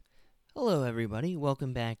Hello, everybody.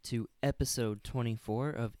 Welcome back to episode 24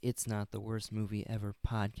 of It's Not the Worst Movie Ever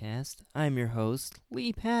podcast. I'm your host,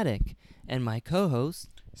 Lee Paddock, and my co host,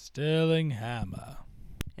 Sterling Hammer.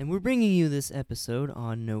 and we're bringing you this episode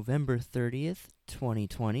on November 30th,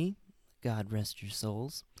 2020. God rest your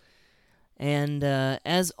souls. And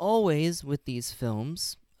as always with these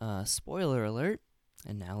films, spoiler alert,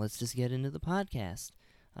 and now let's just get into the podcast.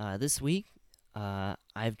 This week,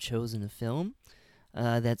 I've chosen a film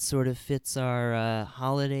that sort of fits our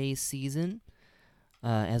holiday season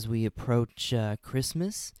as we approach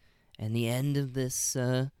Christmas and the end of this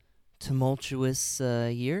tumultuous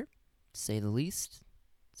year, to say the least,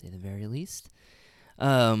 say the very least.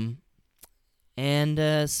 So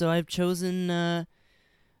I've chosen a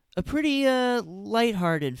pretty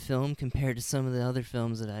lighthearted film compared to some of the other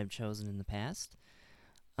films that I've chosen in the past.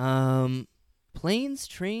 Planes,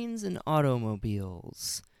 Trains, and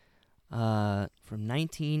Automobiles. From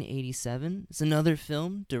 1987. It's another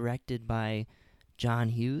film directed by John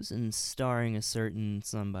Hughes and starring a certain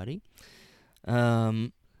somebody.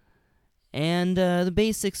 The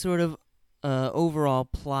basic sort of overall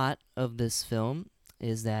plot of this film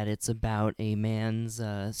is that it's about a man's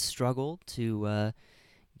struggle to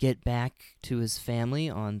get back to his family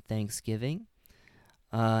on Thanksgiving.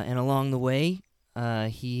 And along the way,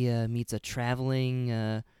 he meets a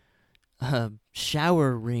traveling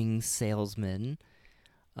shower ring salesman,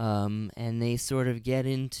 and they sort of get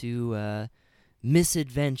into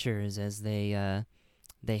misadventures as they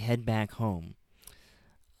head back home.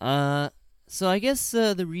 So I guess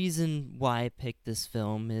the reason why I picked this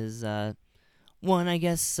film is one, I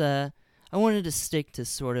guess I wanted to stick to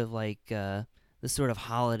sort of like the sort of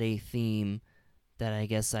holiday theme that I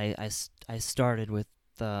guess I started with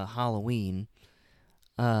Halloween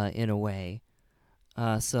in a way.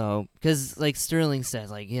 Because like Sterling said,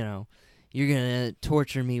 like, you know, you're gonna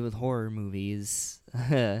torture me with horror movies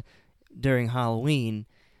during Halloween.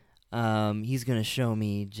 He's gonna show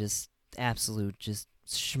me just absolute, just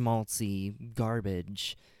schmaltzy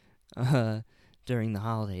garbage during the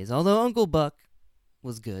holidays. Although Uncle Buck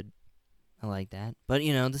was good, I like that. But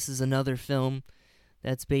you know, this is another film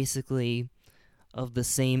that's basically of the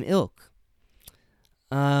same ilk.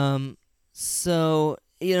 So.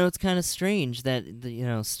 You know, it's kind of strange that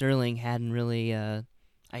Sterling hadn't really.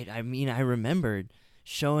 I remembered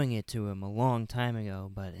showing it to him a long time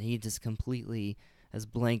ago, but he just completely has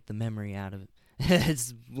blanked the memory out of it.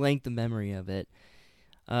 It's blanked the memory of it.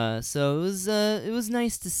 So it was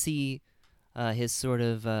nice to see his sort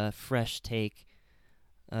of fresh take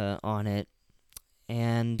on it,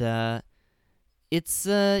 and it's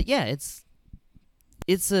a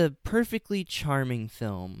perfectly charming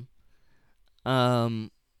film.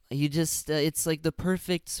 It's like the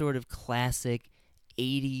perfect sort of classic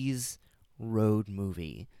 80s road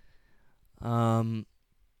movie. And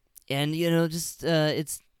it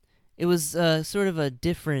was sort of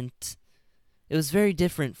it was very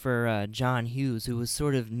different for John Hughes, who was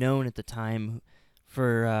sort of known at the time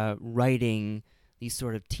for writing these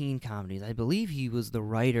sort of teen comedies. I believe he was the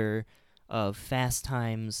writer of Fast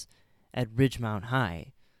Times at Ridgemount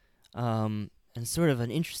High. And sort of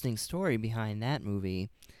an interesting story behind that movie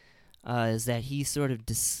is that he sort of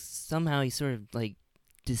somehow he sort of like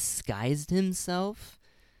disguised himself.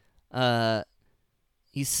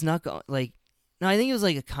 He snuck I think it was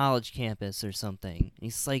like a college campus or something.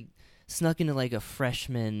 He's like snuck into like a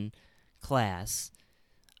freshman class,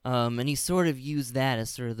 and he sort of used that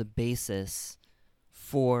as sort of the basis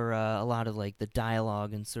for a lot of like the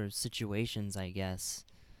dialogue and sort of situations, I guess,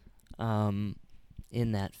 in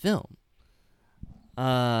that film.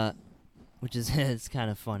 Which is it's kind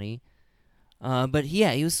of funny. But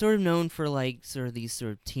yeah, he was sort of known for like sort of these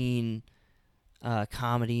sort of teen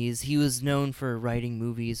comedies. He was known for writing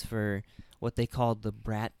movies for what they called the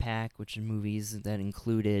Brat Pack, which are movies that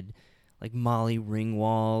included like Molly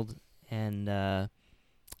Ringwald and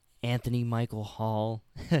Anthony Michael Hall.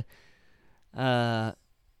 Yeah.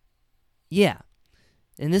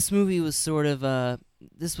 And this movie was sort of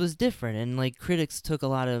this was different, and like critics took a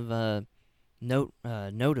lot of note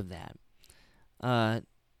of that.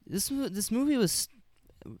 This movie was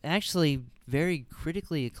actually very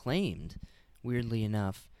critically acclaimed, weirdly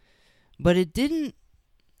enough, but it didn't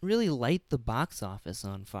really light the box office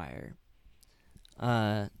on fire.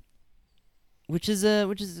 Which is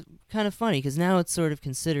kind of funny because now it's sort of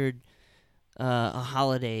considered a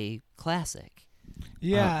holiday classic.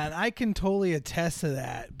 Yeah, and I can totally attest to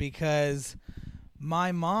that because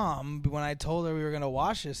my mom, when I told her we were going to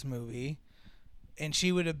watch this movie, and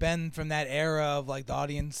she would have been from that era of like the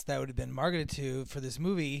audience that would have been marketed to for this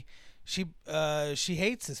movie, She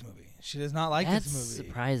hates this movie. She does not like That's this movie.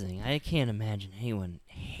 surprising. I can't imagine anyone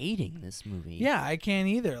hating this movie. Yeah, I can't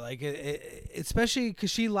either. Like, especially because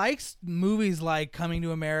she likes movies like Coming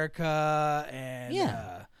to America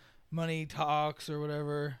and Money Talks or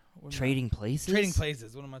whatever. Trading Places? Trading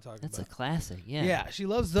Places. What am I talking That's about? a classic, yeah. Yeah, she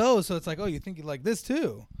loves those, so it's like, oh, you think you like this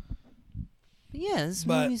too. But yeah, this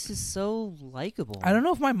But movie's just so likable. I don't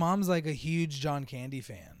know if my mom's like a huge John Candy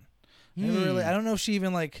fan. Never really. I don't know if she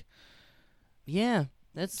even like Yeah,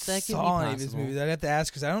 that could be saw any of his possible. movies. I'd have to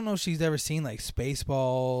ask because I don't know if she's ever seen like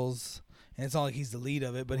Spaceballs, and it's not like he's the lead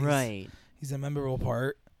of it, but Right. he's a memorable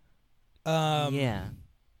part. Yeah.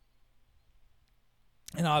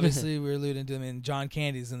 And obviously we're alluding to him, and John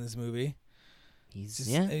Candy's in this movie.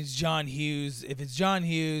 It's John Hughes. If it's John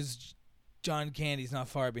Hughes, John Candy's not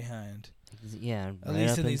far behind. Yeah, At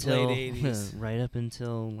least in these late 80s. Right up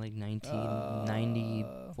until like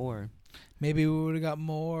 1994. Maybe we would have got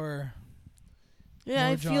more. Yeah,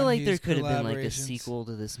 more I John feel like there Hughes could have been like a collaborations. sequel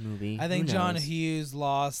to this movie. I think Who John knows? Hughes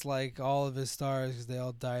lost like all of his stars because they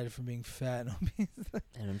all died from being fat and obese.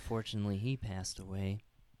 And unfortunately, he passed away.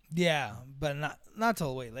 Yeah, but not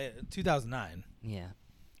till way later, 2009, Yeah,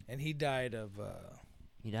 and he died of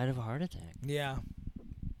he died of a heart attack. yeah,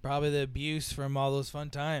 probably the abuse from all those fun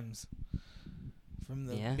times, from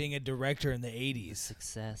being a director in the 80s.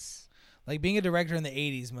 Success. Like being a director in the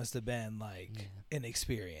 80s must have been like an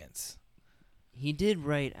experience. He did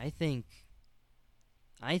write. I think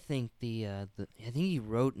he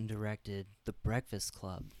wrote and directed The Breakfast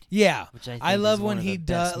Club. Yeah, Which I think I love is one when of he the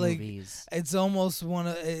best does like. movies. It's almost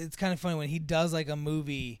it's kind of funny when he does like a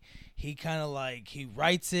movie. He kind of like he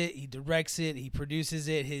writes it, he directs it, he produces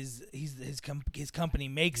it. His company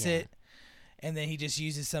makes it, and then he just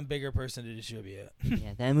uses some bigger person to distribute it.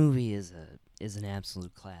 Yeah, that movie is an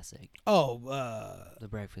absolute classic. The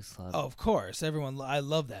Breakfast Club. Oh, of course, I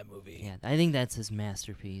love that movie. Yeah, I think that's his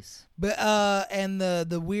masterpiece. But and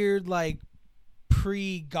the weird like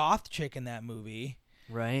pre-goth chick in that movie.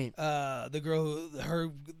 Right. The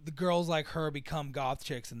girls like her become goth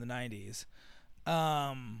chicks in the 90s.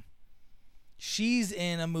 She's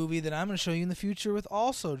in a movie that I'm going to show you in the future with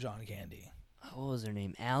also John Candy. What was her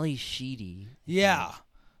name? Ali Sheedy. Yeah.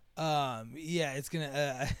 Yeah, it's going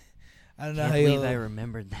to I don't know Can't how believe I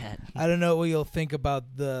remembered that. I don't know what you'll think about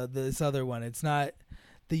this other one. It's not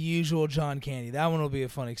the usual John Candy. That one will be a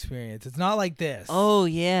fun experience. It's not like this. Oh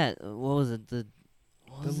yeah. What was it?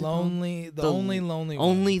 Only the Lonely one.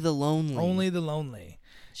 Only the Lonely. Only the Lonely.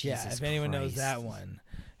 Jesus yeah, if anyone knows Christ. that one.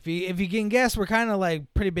 If you can guess, we're kind of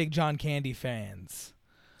like pretty big John Candy fans.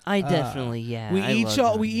 I definitely We I love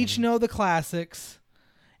John each Candy. know the classics,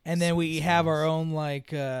 and then we have our own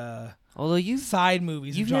like Although side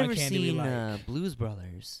movies you've of John never Candy we seen like. Blues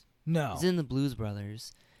Brothers. No. He's in the Blues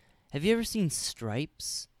Brothers. Have you ever seen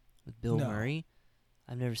Stripes with Bill No. Murray?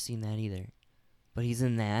 I've never seen that either. But he's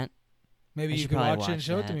in that. Maybe I you should could probably watch it and watch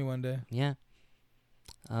show it to that. me one day. Yeah.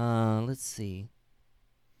 Let's see.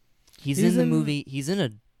 He's He's in the in- movie. He's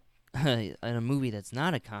in a movie that's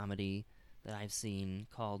not a comedy that I've seen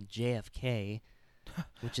called JFK,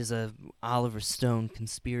 which is a Oliver Stone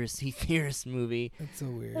conspiracy theorist movie. That's so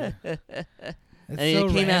weird. And It's so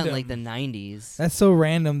it came out in like random. the 90s. That's so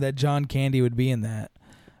random that John Candy would be in that.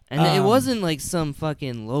 And it wasn't like some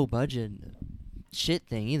fucking low budget shit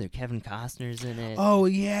thing either. Kevin Costner's in it. Oh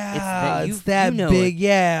yeah, you- it's that you know big. it.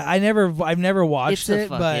 Yeah, I've never watched it's a it,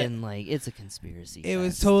 but fucking it's a conspiracy. it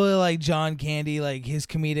was fest. totally like John Candy, like his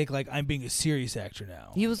comedic, like I'm being a serious actor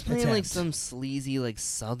now. He was playing like attempt. some sleazy like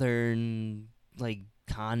southern like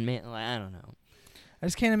con man. Like, I don't know. I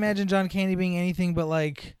just can't imagine John Candy being anything but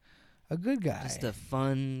like a good guy. Just a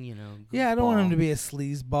fun, yeah, I don't want him to goofball. be a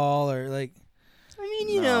sleazeball or like. I mean,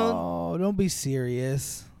 you know, No, don't be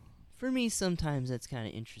serious. for me sometimes that's kind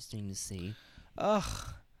of interesting to see.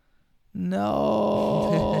 Ugh,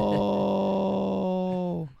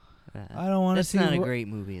 no. I don't want to That's see. not a great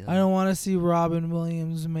movie though. I don't want to see Robin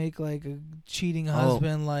Williams make like a cheating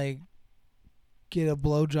husband like get a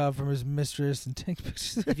blowjob from his mistress and take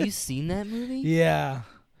pictures. Have you seen that movie? Yeah,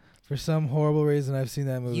 for some horrible reason, I've seen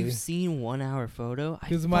that movie. You've seen 1 Hour Photo? I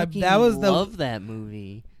 'Cause fucking that was the- love that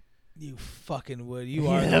movie. You fucking would. You Yeah,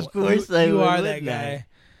 are. The, of course you, I you would, are that wouldn't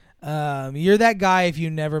guy. You're that guy if you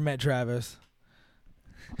never met Travis.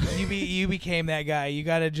 You became that guy. You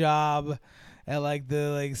got a job at like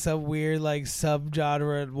some weird like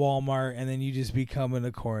subgenre at Walmart, and then you just become in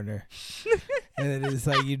a corner. And it's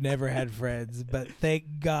like you never had friends. But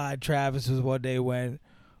thank God Travis was one day went,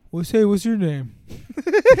 well, say, what's your name?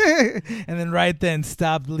 And then right then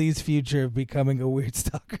stopped Lee's future of becoming a weird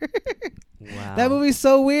stalker. Wow. That movie's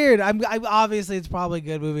so weird. I'm obviously it's probably a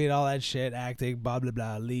good movie and all that shit, acting, blah blah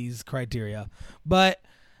blah, Lee's criteria, but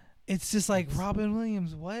it's just like Robin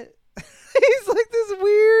Williams. What? He's like this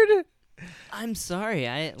weird. I'm sorry.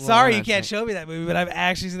 Sorry, you can't show me that movie, but I've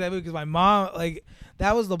actually seen that movie because my mom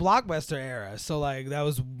that was the Blockbuster era. So that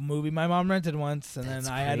was a movie my mom rented once, and That's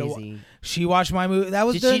then I had to. crazy. She watched my movie. That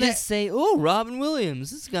was Did she during just say, "Oh, Robin Williams,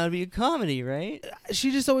 this has got to be a comedy, right?"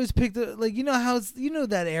 she just always picked you know how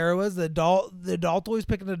that era was the adult always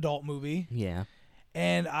picked an adult movie. Yeah.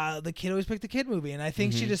 And the kid always picked the kid movie, and I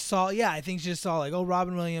think she just saw. Yeah, I think she just saw oh,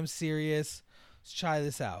 Robin Williams, serious. Let's try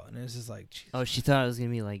this out, and it was just like. Jesus. Oh, she thought it was gonna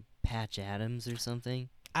be like Patch Adams or something.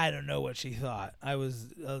 I don't know what she thought. I was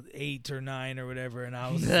 8 or 9 or whatever, and I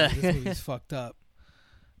was like, this movie's fucked up.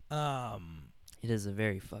 It is a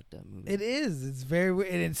very fucked up movie. It is. It's very weird.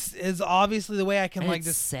 It's obviously the way I can and like it's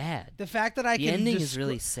this. sad. The fact that I The can. ending is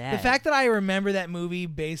really sad. The fact that I remember that movie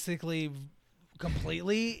basically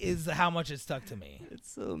completely is how much it stuck to me.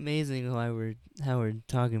 It's so amazing how we're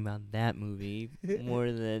talking about that movie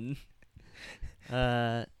more than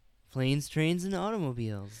planes, trains, and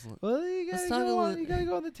automobiles. Well, you gotta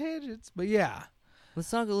go on the tangents, but yeah. Let's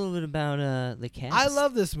talk a little bit about the cast. I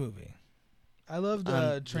love this movie. I loved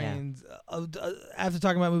Trains. After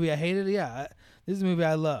talking about a movie I hated, this is a movie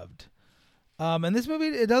I loved. And this movie,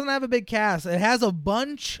 it doesn't have a big cast. It has a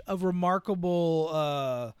bunch of remarkable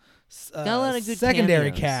got a lot of good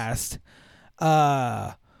secondary cameos. cast.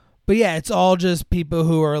 But yeah, it's all just people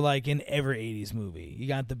who are like in every 80s movie. You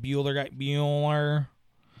got the Bueller guy, Bueller.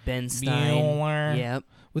 Ben Stein. Bueller. Yep.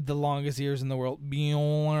 With the longest ears in the world.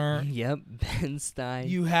 Bueller. Yep. Ben Stein.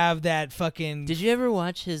 You have that fucking... Did you ever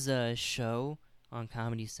watch his show on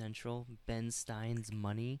Comedy Central, Ben Stein's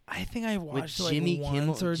Money? I think I watched with Jimmy Kimmel.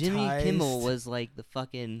 once or Jimmy twice. Kimmel was like the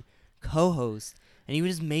fucking co-host, and he would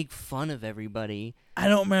just make fun of everybody. I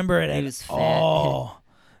don't remember it He at was fat. all.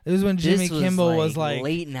 It was when Jimmy This Kimmel was like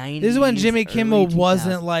late 90s. This is when Jimmy Kimmel early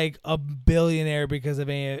wasn't 2000s. like a billionaire because of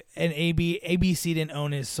ABC didn't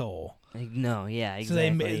own his soul. Like, no, yeah, So they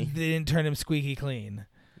exactly. didn't turn him squeaky clean.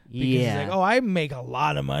 Because yeah. he's like, oh, I make a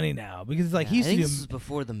lot of money now. Because it's like Yeah, he used I to think do this was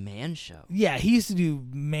before the Man Show. Yeah, he used to do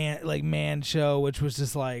Man Show, which was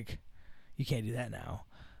just like you can't do that now.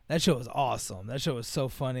 That show was awesome. That show was so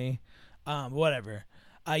funny. Whatever.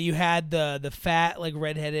 You had the fat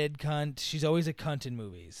redheaded cunt. She's always a cunt in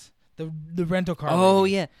movies. The rental car. Oh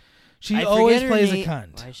lady. yeah, She I always forget her plays a name.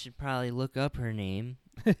 cunt. I should probably look up her name.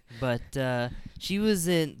 But she was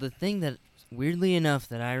in the thing that, weirdly enough,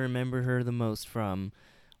 that I remember her the most from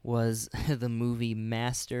was the movie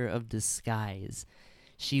Master of Disguise.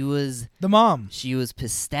 She was The mom. She was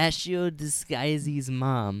Pistachio Disguise's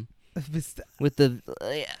mom. With the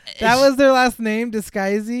That was their last name,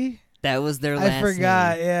 Disguisey? that was their last I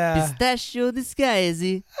forgot, name. yeah. Pistachio Disguise.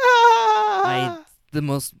 The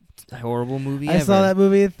most horrible movie I ever. saw that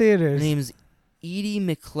movie in Her theaters. name's Edie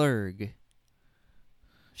McClurg.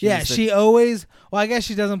 She always... Well, I guess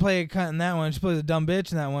she doesn't play a cunt in that one. She plays a dumb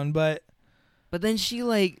bitch in that one, but... But then she,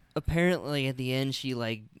 apparently at the end, she,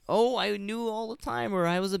 oh, I knew all the time, or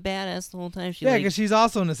I was a badass the whole time. She, Yeah, because she's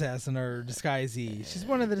also an assassin or disguisee. She's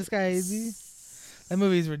one of the disguisees. That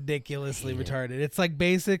movie's ridiculously retarded. It's like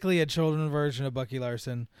basically a children's version of Bucky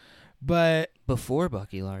Larson, but before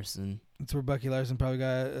Bucky Larson. it's where Bucky Larson probably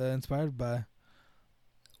got inspired by.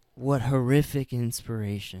 What horrific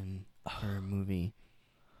inspiration for a movie.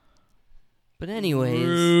 But anyways,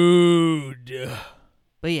 Rude.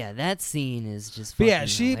 But yeah, that scene is just. But yeah,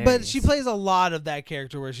 hilarious. she plays a lot of that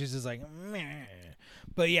character where she's just like, meh.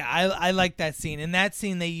 But yeah, I like that scene. In that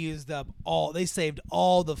scene, they saved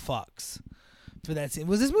all the fucks for that scene.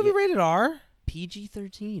 Was this movie rated R?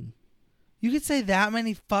 PG-13. You could say that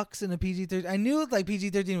many fucks in a PG-13. I knew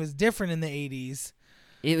PG-13 was different in the 80s.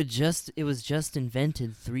 It was just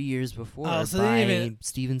invented 3 years before So they by didn't even-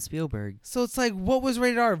 Steven Spielberg. So it's like, what was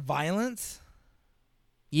rated R? Violence?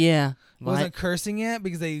 Yeah, Wasn't cursing yet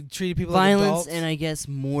because they treated people violence like adults? and I guess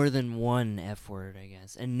more than one F word, I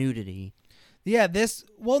guess, and nudity. Yeah,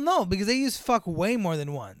 no, because they use fuck way more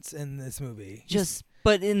than once in this movie.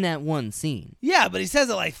 But in that one scene. Yeah, but he says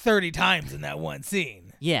it 30 times in that one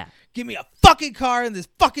scene. Yeah. Give me a fucking car and this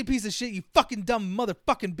fucking piece of shit, you fucking dumb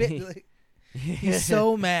motherfucking bitch. He's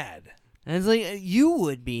so mad. And it's like, you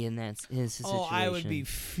would be in his situation. Oh, I would be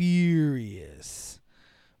furious.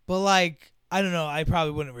 But I don't know, I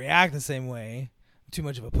probably wouldn't react the same way. I'm too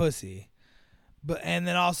much of a pussy. And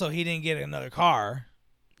then also he didn't get another car.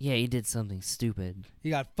 Yeah, he did something stupid. He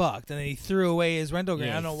got fucked, and then he threw away his rental grant.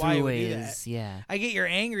 I don't know why he would do that. Yeah. I get you're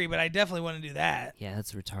angry, but I definitely wouldn't do that. Yeah,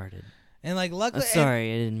 that's retarded. And luckily,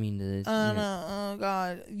 sorry, I didn't mean to. No, oh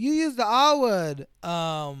god, you used the I would.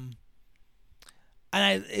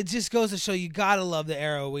 it just goes to show you gotta love the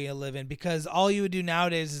era we live in, because all you would do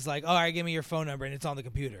nowadays is like, all right, give me your phone number, and it's on the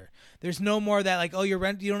computer. There's no more of that, like, oh, you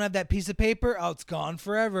don't have that piece of paper, oh, it's gone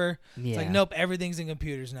forever. Yeah. It's like, nope, everything's in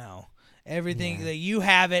computers now. Everything that you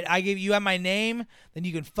have it, you have my name, then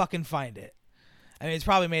you can fucking find it. I mean, it's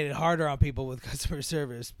probably made it harder on people with customer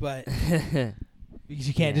service, but because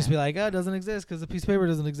you can't just be like, oh, it doesn't exist because the piece of paper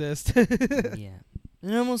doesn't exist. Yeah.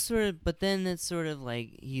 And almost sort of, but then it's sort of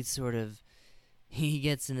like he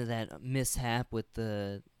gets into that mishap with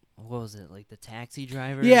the, what was it, like the taxi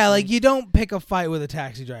driver? Yeah, like you don't pick a fight with a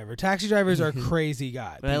taxi driver. Taxi drivers are crazy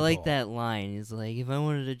guys. But I like that line. He's like, if I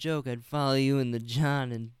wanted a joke, I'd follow you in the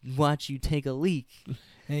John and watch you take a leak. And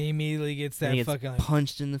he immediately gets that and he gets fucking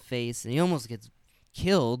punched in the face, and he almost gets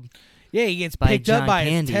killed. Yeah, he gets by picked John up by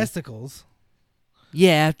Candy. his testicles.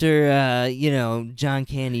 Yeah, after John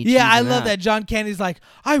Candy. Yeah, I chews him love out. that. John Candy's like,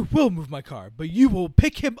 I will move my car, but you will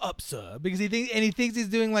pick him up, sir, because he thinks he's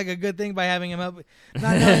doing like a good thing by having him up,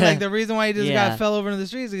 not knowing like the reason why he just got fell over into the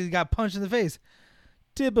streets is because he got punched in the face.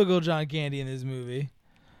 Typical John Candy in this movie.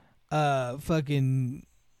 Fucking.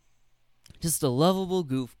 Just a lovable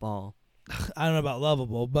goofball. I don't know about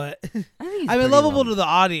lovable, but I think he's I mean pretty lovable to the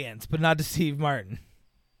audience, but not to Steve Martin.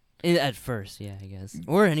 At first, yeah, I guess,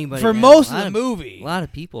 or anybody. For now. most of the movie, a lot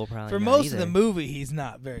of people probably. For not most either. of the movie, he's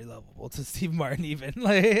not very lovable to Steve Martin. Even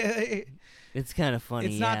like, it's kind of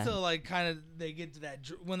funny. it's not till like kind of they get to that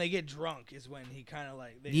when they get drunk is when he kind of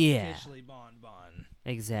like they officially bond.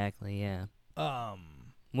 Exactly. Yeah.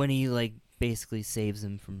 When he like basically saves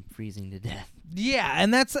him from freezing to death. Yeah,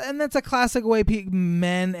 and that's a classic way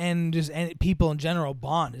men and just people in general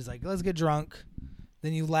bond is like, let's get drunk,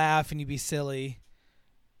 then you laugh and you be silly.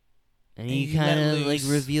 And you kind of like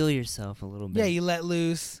reveal yourself a little bit. Yeah, you let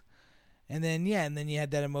loose. And then you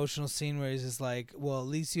had that emotional scene where he's just like, well, at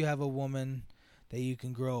least you have a woman that you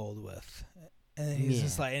can grow old with. And then he's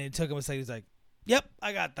just like, and it took him a second, he's like, yep,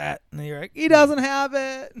 I got that. And then you're like, he doesn't have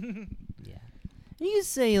it. Yeah. And you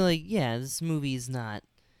say like, yeah, this movie is not,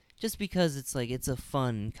 just because it's like, it's a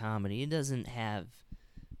fun comedy, it doesn't have,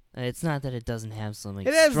 it's not that it doesn't have some like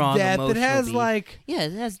it has strong depth. emotional It has beat. like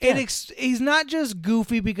it has depth. He's not just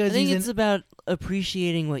goofy because I think it's about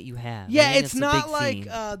appreciating what you have. Yeah, I think it's that's a not big like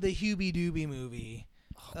theme. The Hubie Doobie movie,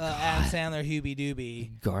 Adam Sandler Hubie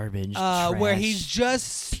Doobie, garbage, where trash, he's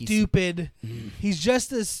just stupid. He's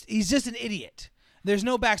just an idiot. There's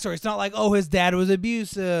no backstory. It's not like, oh, his dad was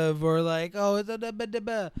abusive or like, oh,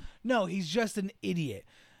 no, he's just an idiot.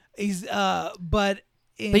 He's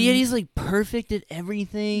but yet he's like perfect at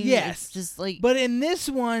everything. Yes, it's just like. But in this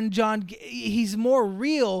one, he's more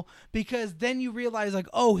real because then you realize like,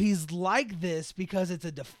 oh, he's like this because it's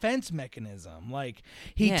a defense mechanism. Like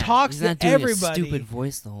he talks he's not to doing everybody. A stupid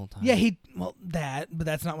voice the whole time. Yeah, but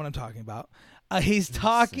that's not what I'm talking about. He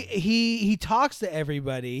talks to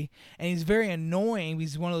everybody, and he's very annoying.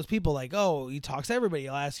 He's one of those people like, oh, he talks to everybody.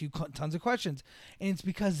 He'll ask you tons of questions, and it's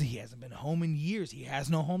because he hasn't been home in years. He has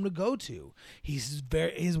no home to go to.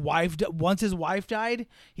 Once his wife died,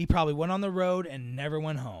 he probably went on the road and never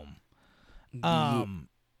went home.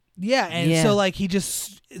 So like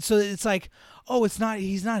so it's like, oh,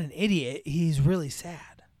 he's not an idiot. He's really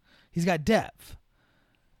sad. He's got depth.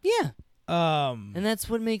 Yeah. And that's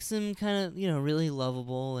what makes him kind of, really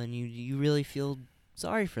lovable, and you really feel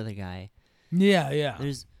sorry for the guy. Yeah.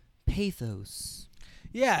 There's pathos.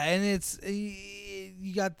 Yeah, and it's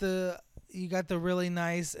you got the really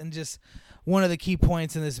nice and just one of the key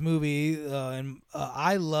points in this movie.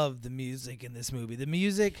 I love the music in this movie. The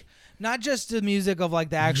music, not just the music of like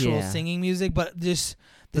the actual singing music, but just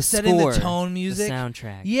the setting, score, the tone music, the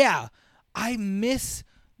soundtrack. Yeah, I miss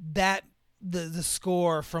that. The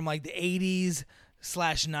score from like the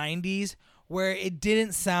 80s/90s where it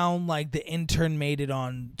didn't sound like the intern made it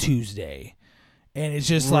on Tuesday, and it's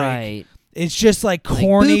just like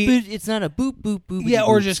corny. Boop, boop, it's not a boop boop boop. Yeah,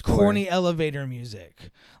 or just score. corny elevator music.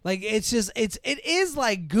 Like it is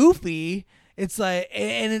like goofy. It's like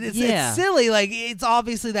it's silly. Like it's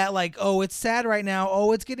obviously that like, oh, it's sad right now.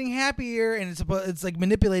 Oh, it's getting happier, and it's like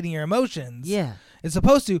manipulating your emotions. Yeah, it's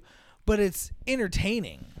supposed to, but it's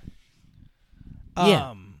entertaining.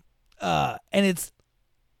 And it's,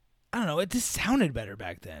 I don't know, it just sounded better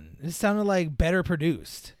back then. It sounded like better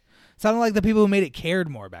produced. It sounded like the people who made it cared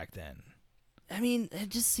more back then. I mean, it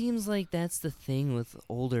just seems like that's the thing with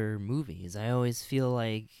older movies. I always feel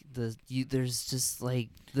like there's just like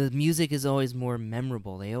the music is always more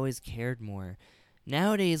memorable. They always cared more.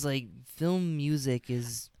 Nowadays, like film music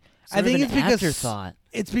is I think it's because afterthought.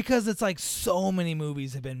 It's because it's like so many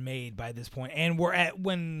movies have been made by this point, and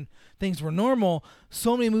when things were normal,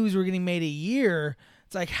 so many movies were getting made a year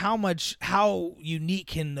it's like how unique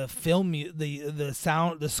can the film the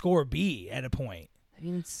sound the score be at a point? I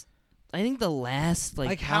mean, I think the last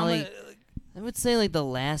I would say like the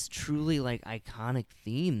last truly like iconic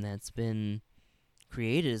theme that's been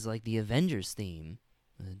created is like the Avengers theme.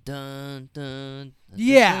 Dun, dun, dun,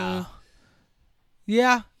 Yeah.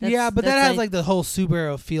 dun. But that that's has like the whole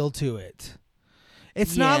superhero feel to it.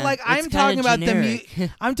 It's not Yeah, like it's I'm talking kinda about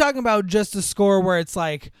generic. I'm talking about just a score where it's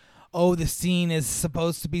like, oh, the scene is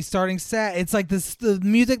supposed to be starting sad. It's like the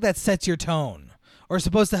music that sets your tone or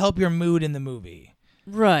supposed to help your mood in the movie.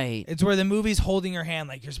 Right. It's where the movie's holding your hand,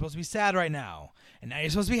 like you're supposed to be sad right now, and now you're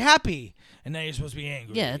supposed to be happy, and now you're supposed to be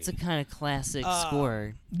angry. Yeah, it's a kind of classic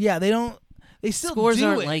score. Yeah, they still Scores do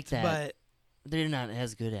aren't it, like that. but They're not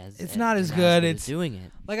as good as it's not as they're good. at It's doing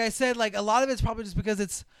it. like I said, like a lot of it's probably just because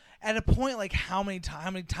it's at a point like how many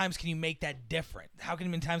times can you make that different? How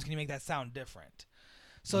many times can you make that sound different?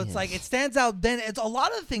 So it's like it stands out. Then it's a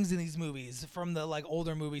lot of things in these movies from the like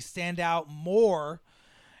older movies stand out more.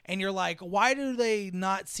 And you're like, why do they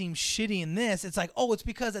not seem shitty in this? It's like, oh, it's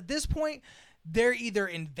because at this point they're either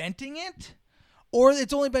inventing it or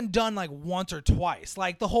it's only been done like once or twice.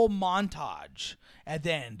 Like the whole montage at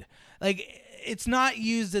the end. Like it's not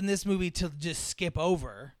used in this movie to just skip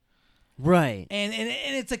over. Right. And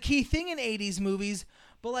it's a key thing in 80s movies,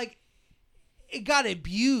 but like it got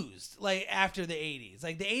abused like after the 80s.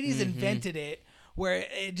 Like the 80s invented it where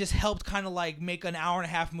it just helped kind of like make an hour and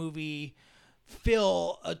a half movie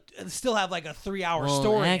still have like a 3-hour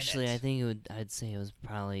story. Actually, in it. I think I'd say it was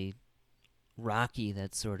probably Rocky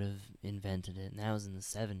that sort of invented it, and that was in the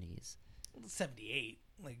 70s. 78,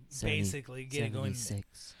 like 70, basically getting going.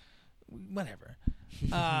 76. Whatever.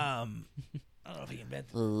 I don't know if he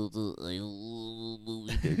invented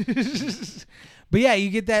it. But yeah,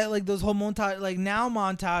 you get that like those whole montage. Like now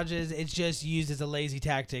montages, it's just used as a lazy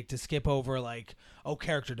tactic to skip over like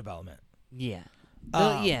character development. Yeah.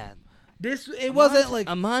 Yeah. It wasn't like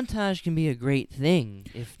a montage can be a great thing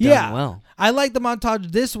if done well. I like the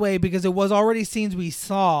montage this way because it was already scenes we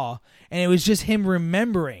saw, and it was just him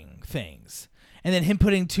remembering things, and then him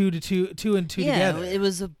putting two and two together. Yeah, it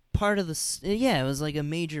was a part of it was like a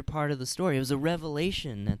major part of the story. It was a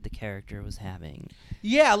revelation that the character was having.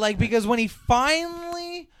 Yeah, like because when he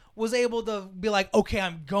finally was able to be like, okay,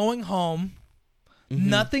 I'm going home.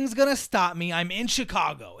 Nothing's gonna stop me. I'm in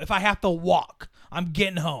Chicago. If I have to walk, I'm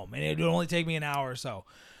getting home, and it'll only take me an hour or so.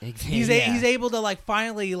 He's able to like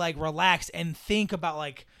finally like relax and think about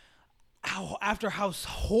like how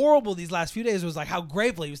horrible these last few days was, like how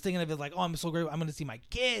grateful he was thinking of it, like, oh, I'm so grateful. I'm going to see my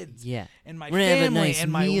kids, and my family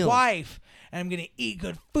and my wife, and I'm going to eat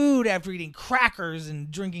good food after eating crackers and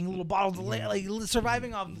drinking little bottles of like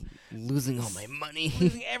surviving off losing all my money,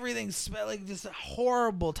 losing everything, like just a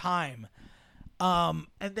horrible time. And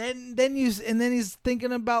then he's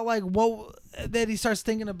thinking about like he starts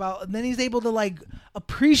thinking about, and then he's able to like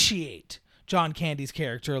appreciate John Candy's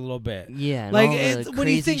character a little bit. Yeah, like it's when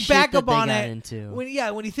you think back upon it, when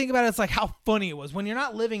you think about it, it's like how funny it was. When you're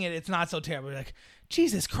not living it, it's not so terrible. You're like,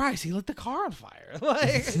 Jesus Christ, he lit the car on fire.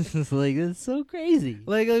 Like, like it's so crazy.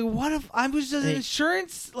 Like what if I was just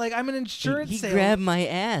insurance? Like I'm an insurance. He grabbed my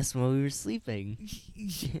ass while we were sleeping,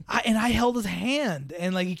 and I held his hand,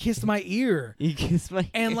 and like he kissed my ear. He kissed my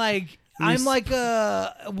and ear. like I'm like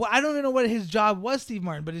I don't even know what his job was, Steve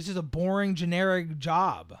Martin, but it's just a boring generic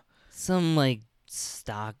job. Some like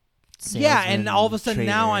stock. Yeah, and all of a sudden trader.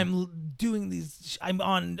 now I'm doing these. I'm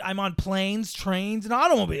on planes, trains, and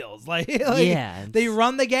automobiles. Like yeah, they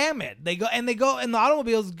run the gamut. They go, and the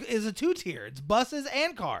automobiles is a 2-tier. It's buses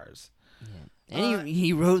and cars. Yeah. And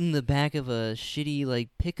he rode in the back of a shitty like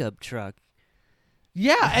pickup truck.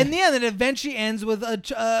 Yeah, and then it eventually ends with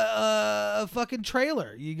a fucking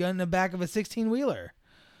trailer. You go in the back of a 16-wheeler.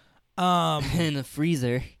 In a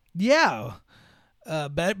freezer. Yeah,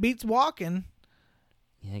 bet beats walking.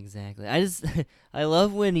 Yeah, exactly. I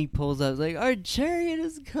love when he pulls up like, our chariot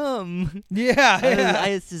has come. Yeah,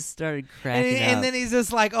 I just started cracking up. And then he's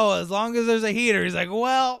just like, oh, as long as there's a heater. He's like,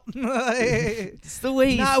 well, just the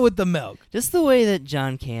way not with the milk. Just the way that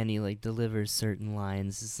John Candy like delivers certain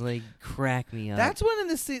lines is like crack me up. That's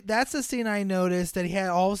that's the scene I noticed that he had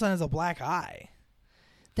all of a sudden has a black eye.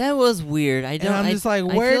 That was weird. I'm just like,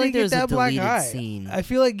 where did he get that black eye? Scene. I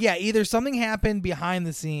feel like either something happened behind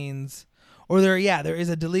the sines. Or there is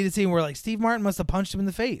a deleted scene where like Steve Martin must have punched him in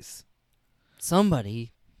the face.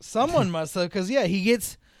 Someone must have, because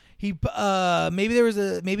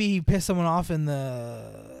maybe he pissed someone off in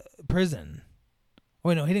the prison.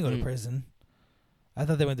 Wait, no, he didn't go to prison. I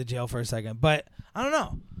thought they went to jail for a second, but I don't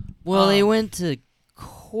know. Well, they went to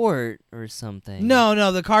court or something.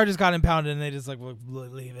 No, the car just got impounded and they just like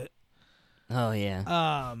leave it. Oh yeah.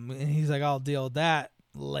 And he's like, I'll deal with that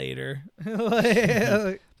later.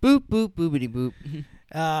 Boop boop boopity boop.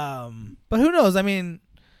 But who knows? I mean,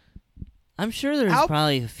 I'm sure there's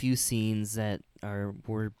probably a few scenes that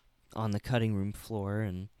were on the cutting room floor,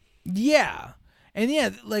 and yeah. And yeah,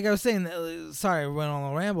 like I was saying, sorry, I went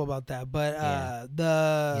on a ramble about that, but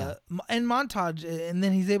and montage, and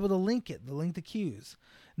then he's able to link the cues.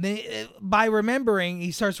 By remembering,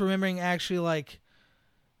 he starts remembering actually like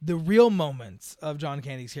the real moments of John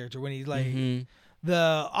Candy's character when he's like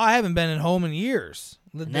I haven't been at home in years.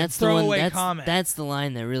 That's throwaway comment. That's the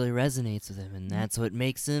line that really resonates with him, and that's what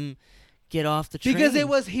makes him get off the train. Because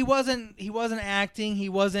he wasn't acting. He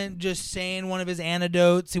wasn't just saying one of his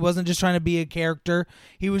anecdotes. He wasn't just trying to be a character.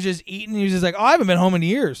 He was just eating. He was just like, I haven't been home in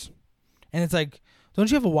years. And it's like, don't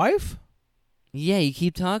you have a wife? Yeah, you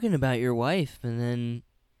keep talking about your wife, and then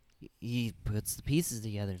he puts the pieces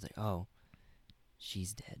together. It's like, oh,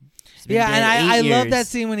 she's dead. Yeah, and I love that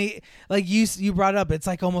scene when he, like you brought up, it's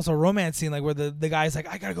like almost a romance scene, like where the guy's like,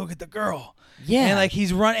 I gotta go get the girl. Yeah. And like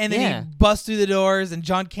he's and then he busts through the doors, and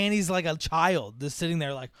John Candy's like a child just sitting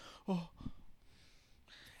there like, oh.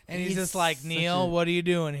 And he's just like, Neil, what are you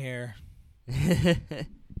doing here?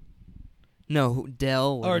 No,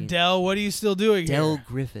 Del. Del, what are you still doing here? Del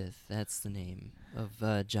Griffith, that's the name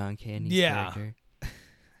of John Candy's character.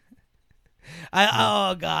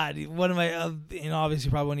 Oh God! One of my, obviously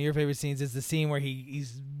probably one of your favorite scenes is the scene where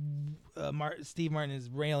Steve Martin is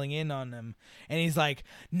railing in on them, and he's like,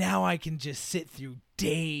 "Now I can just sit through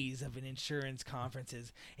days of insurance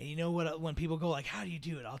conferences, and you know what? When people go like, how do you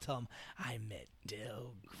do it? I'll tell them I met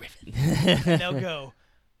Del Griffith, and they'll go,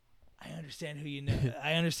 I understand who you know.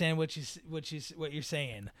 I understand what you're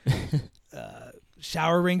saying.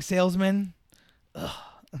 Shower ring salesman. Ugh.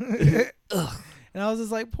 Ugh. And I was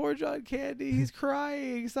just like, poor John Candy, he's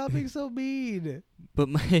crying. Stop being so mean. But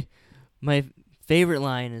my favorite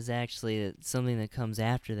line is actually something that comes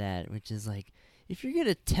after that, which is like, if you're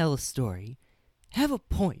gonna tell a story, have a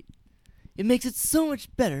point. It makes it so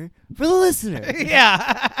much better for the listener.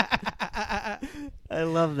 Yeah. I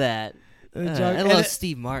love that. I love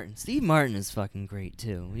Steve Martin. Steve Martin is fucking great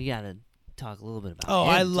too. We gotta talk a little bit about. Oh,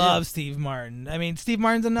 I love Steve Martin. I mean, Steve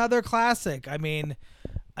Martin's another classic. I mean,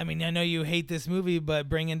 I know you hate this movie, but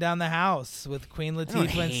Bringing Down the House with Queen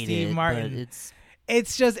Latifah and Steve Martin.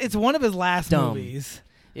 It's one of his last movies.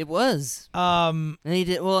 It was. And he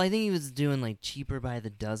did. Well, I think he was doing like Cheaper by the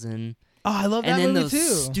Dozen. Oh, I love that movie too. And then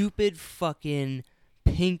those stupid fucking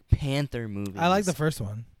Pink Panther movies. I like the first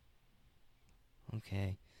one.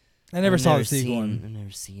 Okay. I never saw the sequel one. I've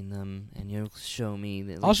never seen them, and you'll show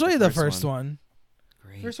me. I'll show you the first one.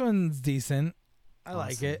 Great. First one's decent. I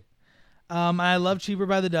like it. I love Cheaper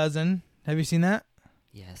by the Dozen. Have you seen that?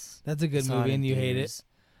 Yes. That's a good movie, and you hate it.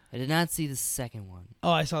 I did not see the second one.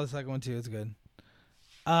 Oh, I saw the second one too. It's good.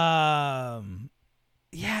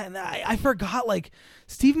 Yeah, and I forgot. Like,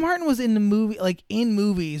 Steve Martin was in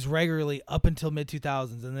movies regularly up until mid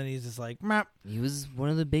 2000s, and then he's just like, meh. He was one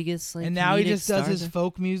of the biggest. Like, and now he just does his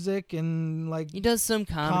folk music and like he does some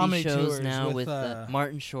comedy shows now with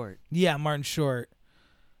Martin Short. Yeah, Martin Short.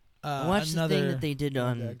 I watched the thing that they did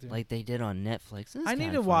on Netflix. I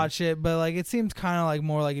need to watch it, but like it seems kind of like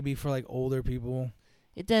more like it'd be for like older people.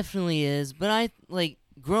 It definitely is, but I like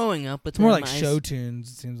growing up with. It's more like show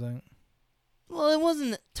tunes. It seems like. Well, it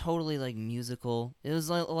wasn't totally like musical. It was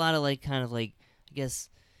like a lot of like kind of like I guess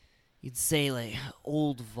you'd say like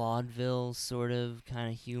old vaudeville sort of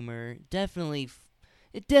kind of humor. It definitely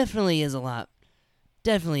is a lot.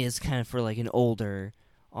 Definitely is kind of for like an older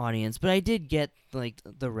audience, but I did get like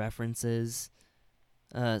the references,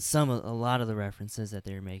 a lot of the references that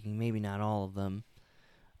they were making. Maybe not all of them,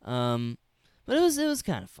 but it was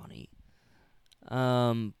kind of funny.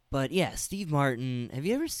 But yeah, Steve Martin. Have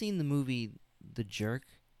you ever seen the movie The Jerk?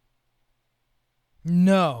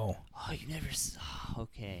 No. Oh, you never saw.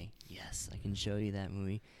 Okay, yes, I can show you that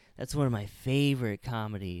movie. That's one of my favorite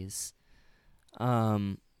comedies.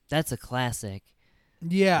 That's a classic.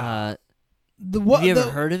 Yeah. Have you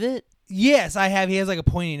ever heard of it? Yes, I have. He has like a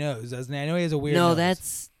pointy nose, doesn't he? I know he has a weird nose. No,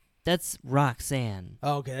 that's Roxanne.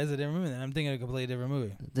 Oh, okay, that's a different movie then. I'm thinking of a completely different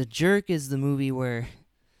movie. The Jerk is the movie where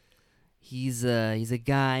he's a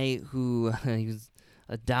guy who he was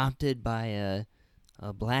adopted by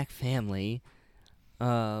a black family,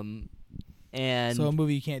 and so a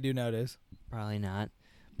movie you can't do nowadays. Probably not.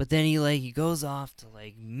 But then he goes off to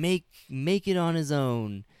like make it on his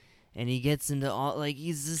own. And he gets into all, like,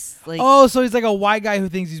 he's just, like... Oh, so he's like a white guy who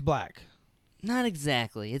thinks he's black. Not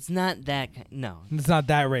exactly. It's not that... No. It's not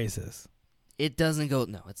that racist. It doesn't go...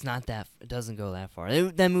 No, it's not that... It doesn't go that far.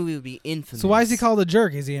 That movie would be infamous. So why is he called a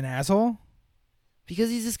jerk? Is he an asshole? because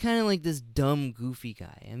he's just kind of like this dumb, goofy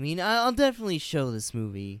guy. I mean, I'll definitely show this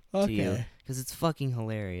movie to you Okay. because it's fucking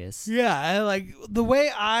hilarious. Yeah, I like the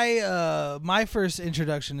way my first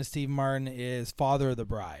introduction to Steve Martin is Father of the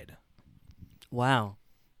Bride. Wow.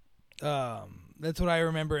 That's what I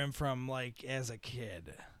remember him from, like, as a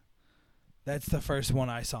kid. That's the first one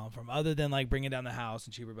I saw him from, other than like Bringing Down the House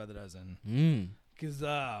and Cheaper by the Dozen. Because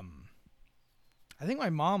I think my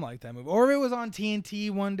mom liked that movie, or it was on TNT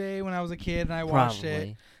one day when I was a kid and I watched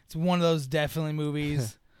it. It's one of those definitely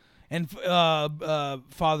movies. And Father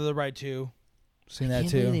of the Bride 2. Seen that I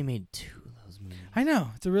can't too. believe they made 2 of those movies. I know.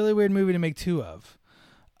 It's a really weird movie to make 2 of.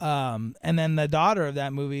 And then the daughter of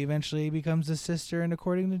that movie eventually becomes the sister, and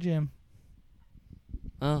according to Jim.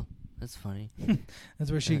 Oh, that's funny. That's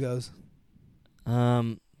where she goes.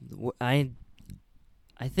 I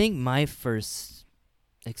think my first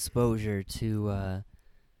exposure to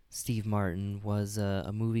Steve Martin was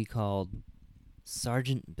a movie called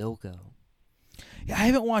Sergeant Bilko. Yeah, I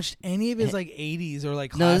haven't watched any of his like 80s or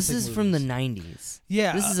like classic No, this is movies. from the 90s.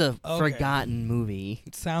 Yeah. This is a okay. forgotten movie.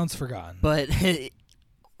 It sounds forgotten. But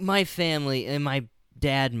my family and my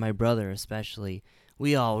dad and my brother especially,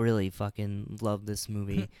 we all really fucking love this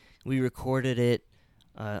movie. We recorded it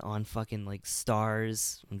on fucking like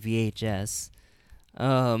Stars on VHS.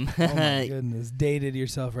 Oh my goodness, dated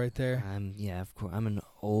yourself right there. Yeah, of course. I'm an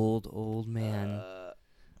old man.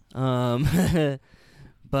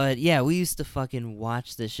 But yeah, we used to fucking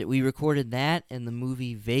watch this shit. We recorded that and the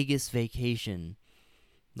movie Vegas Vacation,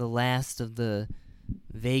 the last of the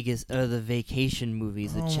the vacation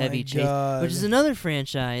movies that Chevy Chase, which is another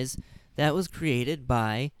franchise that was created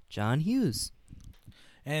by John Hughes.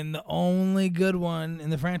 And the only good one in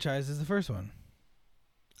the franchise is the first one.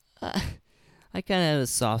 I kind of have a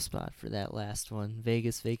soft spot for that last one,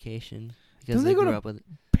 Vegas Vacation, because Don't they I go grew to up with it.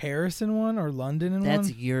 Paris in one or London in That's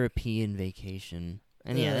one? European Vacation.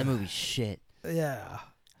 And yeah, that Ugh. movie's shit. Yeah.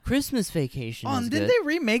 Christmas Vacation is Didn't good. they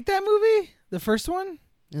remake that movie? The first one?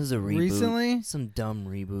 It was a reboot. Recently? Some dumb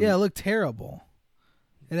reboot. Yeah, it looked terrible.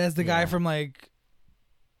 It has the guy Yeah. from like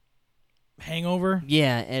Hangover.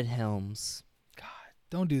 Yeah, Ed Helms. God,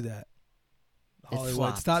 don't do that. It Hollywood,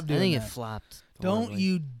 flopped. stop doing I think that. it flopped. Don't horribly.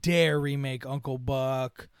 you dare remake Uncle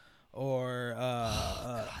Buck or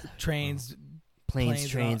Trains, Planes,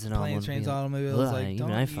 Trains, and Planes, Trains, Automobiles. Automobiles. Ugh, Like, even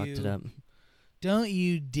don't I fucked it up. Don't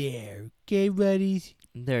you dare. Okay, buddies?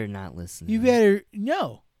 They're not listening. You better,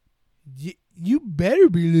 no. You better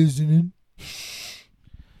be listening.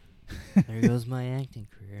 There goes my acting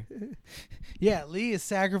career. Yeah, Lee is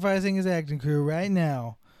sacrificing his acting career right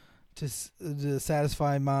now to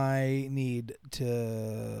satisfy my need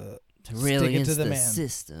to Really stick it to into the the man.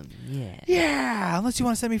 system. Yeah. Yeah, unless you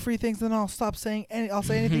want to send me free things, then I'll stop saying I'll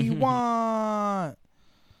say anything you want.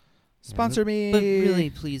 Sponsor me. But really,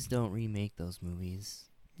 please don't remake those movies.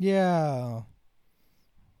 Yeah.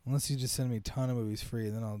 Unless you just send me a ton of movies free,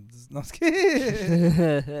 then I'll no, I'm just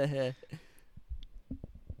kidding.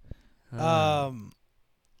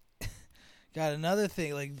 Got another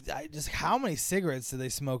thing, like just how many cigarettes did they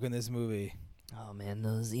smoke in this movie? Oh man, the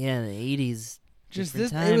 80s. Just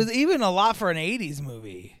different this, time. it was even a lot for an 80s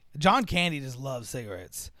movie. John Candy just loves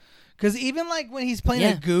cigarettes. Because even like when he's playing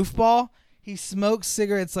a goofball, he smokes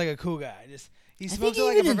cigarettes like a cool guy. He I smokes think it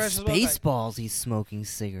like a even in professional. Spaceballs, he's smoking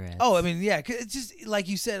cigarettes. Oh, I mean, yeah, 'cause it's just like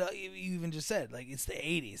you said. You even just said like it's the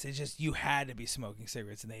 80s. It's just you had to be smoking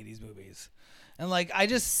cigarettes in the 80s movies, and like I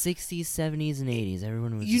just 60s, 70s, and 80s.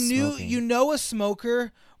 Everyone was smoking. you know a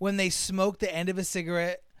smoker when they smoke the end of a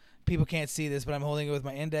cigarette. People can't see this, but I'm holding it with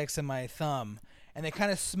my index and my thumb, and they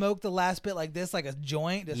kind of smoke the last bit like this, like a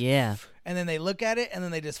joint. Just, Yeah. and then they look at it, and then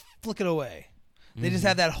they just flick it away. They just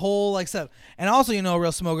have that whole like stuff. And also, you know, a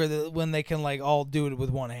real smoker that when they can like all do it with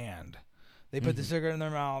one hand. They put the cigarette in their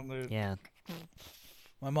mouth. Yeah.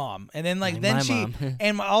 My mom, and then like My then she mom.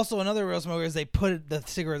 and also another real smoker is they put the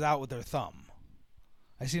cigarettes out with their thumb.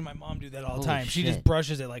 I see my mom do that all the Holy time. She just shit.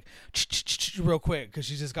 brushes it like real quick because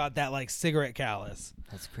she's just got that like cigarette callus.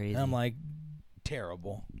 That's crazy. And I'm like,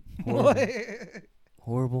 terrible.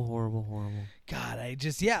 Horrible. Horrible. God,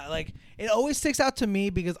 like it always sticks out to me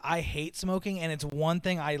because I hate smoking, and it's one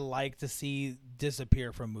thing I like to see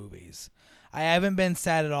disappear from movies. I haven't been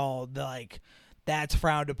sad at all that like that's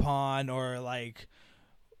frowned upon or like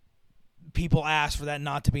people ask for that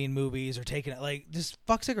not to be in movies or taking it. Like just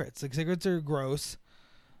fuck cigarettes. Like cigarettes are gross.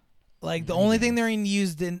 Like the only thing they're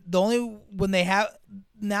used in when they have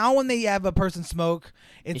a person smoke,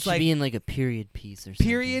 It it's should like be in like a period piece or something.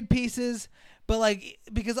 period pieces. But like,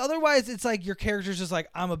 because otherwise it's like your character's just like,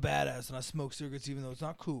 I'm a badass and I smoke cigarettes even though it's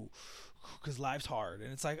not cool because life's hard.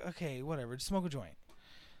 And it's like, okay, whatever, just smoke a joint,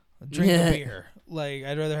 drink a beer. Like,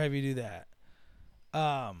 I'd rather have you do that.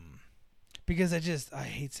 Because I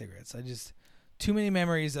hate cigarettes. Too many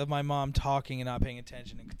memories of my mom talking and not paying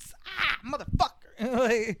attention. And, motherfucker!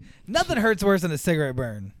 Like, nothing hurts worse than a cigarette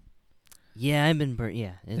burn. Yeah, I've been burnt.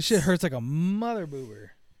 Yeah, This shit hurts like a mother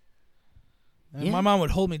boober. And my mom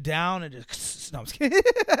would hold me down and just... No, I'm just kidding.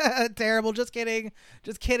 Terrible. Just kidding.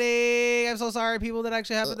 Just kidding. I'm so sorry, people that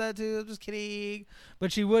actually happened that to. I'm just kidding.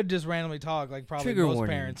 But she would just randomly talk, like probably Trigger most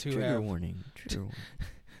warning. parents who Trigger have... warning. Trigger warning.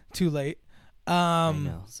 Too late. I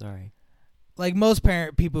know. Sorry. Like most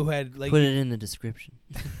people who had... like Put it in the description.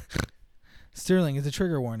 Sterling is a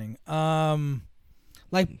trigger warning.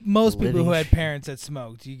 Like most people who had parents that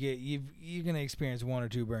smoked, you're gonna experience 1 or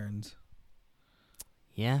 2 burns.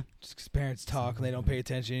 Yeah. Just because parents talk and they don't pay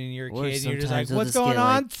attention, and you're a Or kid, and you're just like, sometimes they'll "What's just going get,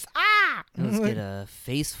 on?" Let's get a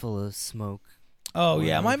face full of smoke. Oh Or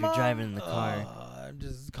yeah, my if you're mom. driving in the car. I'm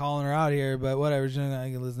just calling her out here, but whatever. She's not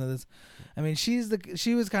gonna listen to this. I mean, she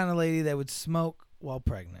was kind of lady that would smoke while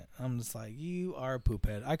pregnant. I'm just like, you are a poop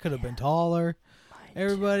head. I could have been taller.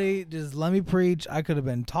 Everybody, just let me preach. I could have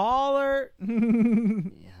been taller.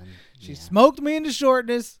 She smoked me into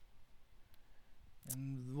shortness.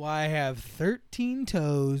 And why I have 13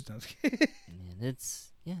 toes. No,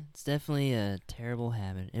 it's definitely a terrible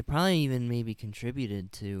habit. It probably even maybe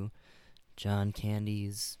contributed to John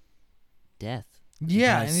Candy's death.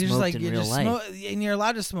 yeah, and you're just like, and you're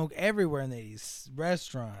allowed to smoke everywhere in the 80s.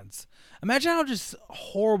 Restaurants. Imagine how just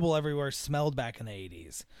horrible everywhere smelled back in the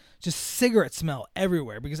 80s. Just cigarette smell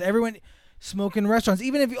everywhere because everyone smoke in restaurants.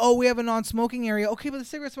 Even if we have a non-smoking area, okay, but the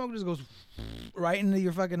cigarette smoke just goes right into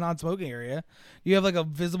your fucking non-smoking area. You have like a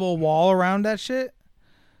visible wall around that shit.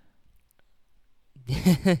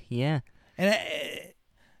 Yeah, and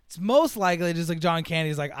it's most likely just like John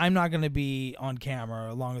Candy's like, I'm not going to be on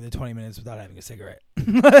camera longer than 20 minutes without having a cigarette.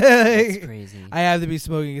 That's crazy. I have to be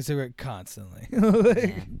smoking a cigarette constantly.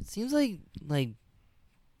 It seems like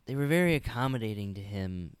they were very accommodating to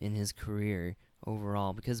him in his career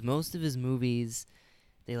overall because most of his movies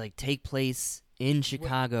they like take place in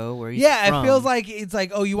Chicago where he's from. It feels like it's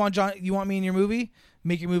like, oh, you want me in your movie?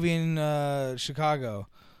 Make your movie in Chicago.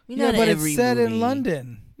 Yeah, but it's set in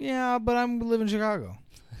London. Yeah, but I live in Chicago.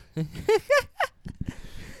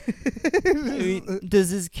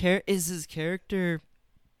 Is his character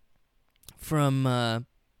from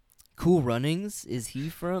Cool Runnings? Is he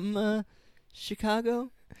from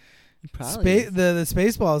Chicago? Probably. The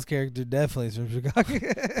Spaceballs character definitely is from Chicago.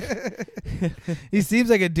 He seems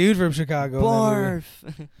like a dude from Chicago. Barf.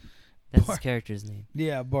 That's his character's name.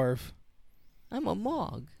 Yeah, Barf. I'm a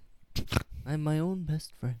Mog. I'm my own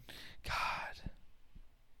best friend. God.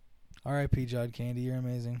 R.I.P. John Candy. You're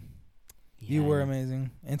amazing. Yeah, you were amazing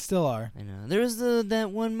and still are. I know. There was that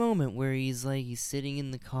one moment where he's sitting in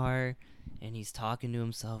the car and he's talking to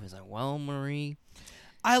himself. He's like, "Well, Marie."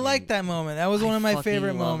 I like that moment. That was one of my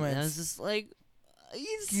favorite moments. I was just like,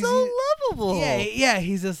 he's so lovable. Yeah.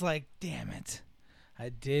 He's just like, damn it, I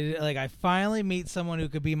did it. Like, I finally meet someone who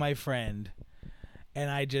could be my friend, and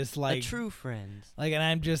I just like a true friend. Like, and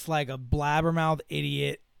I'm just like a blabbermouth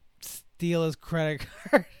idiot, steal his credit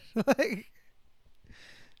card, like,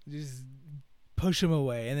 just push him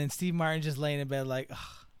away, and then Steve Martin just laying in bed like, ugh.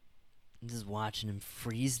 Just watching him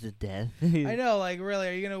freeze to death. I know, like, really,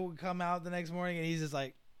 are you gonna come out the next morning and he's just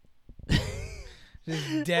like,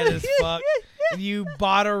 just dead as fuck? And you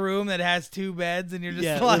bought a room that has 2 beds, and you're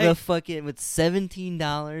just like, with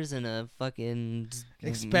 $17 and a fucking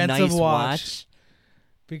expensive nice watch.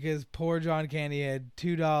 Because poor John Candy had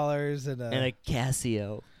 $2 and a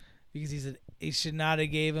Casio. Because he should not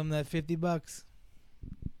have gave him that $50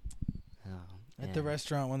 at the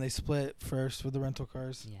restaurant when they split first with the rental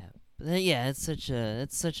cars. Yeah. Yeah, it's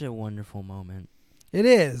such a wonderful moment. It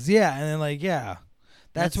is, yeah, and then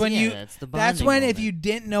that's when the that's when moment. If you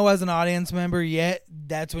didn't know as an audience member yet,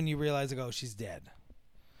 that's when you realize like, oh, she's dead.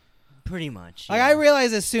 Pretty much. Like, I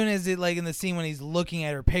realized as soon as it, like, in the scene when he's looking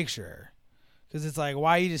at her picture, because it's like,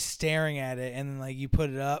 why are you just staring at it? And then like you put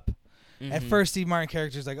it up. Mm-hmm. At first, Steve Martin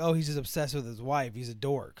character's like, oh, he's just obsessed with his wife. He's a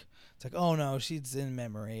dork. It's like, oh no, she's in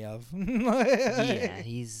memory of. Yeah,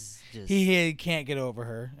 he's just. He can't get over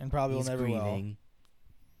her, and probably will never grieving. will.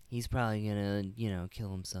 He's probably gonna, kill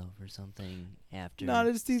himself or something after. Not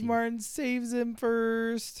if Steve Martin saves him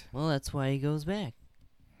first. Well, that's why he goes back.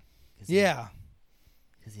 Yeah.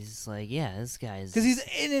 Because he's just like, yeah, this guy's. Because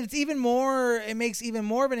it's even more. It makes even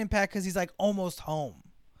more of an impact because he's like almost home,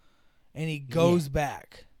 and he goes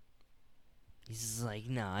back. He's just like,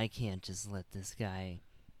 no, I can't just let this guy.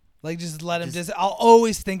 Like, just let him. I'll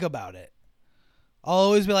always think about it. I'll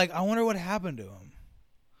always be like, I wonder what happened to him.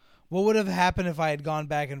 What would have happened if I had gone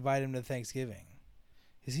back and invited him to Thanksgiving?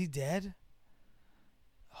 Is he dead?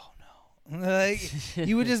 Oh Like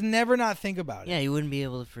he would just never not think about it. Yeah, he wouldn't be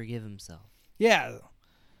able to forgive himself. Yeah,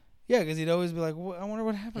 because he'd always be like, I wonder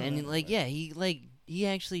what happened. And he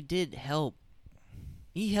actually did help.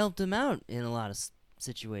 He helped him out in a lot of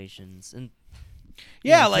situations, and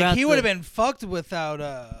yeah, like he would have been fucked without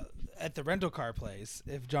at the rental car place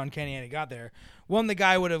if John Candy hadn't got there. One, the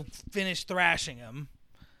guy would have finished thrashing him.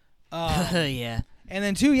 Yeah. And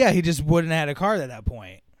then two, he just wouldn't have had a car at that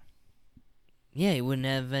point. Yeah, he wouldn't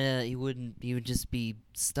have. He would just be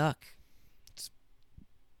stuck.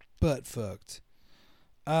 Butt fucked.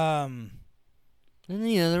 And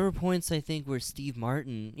there were points I think where Steve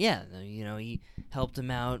Martin, he helped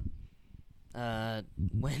him out.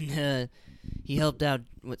 When he helped out,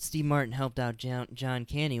 Steve Martin helped out John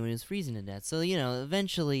Candy when he was freezing to death. So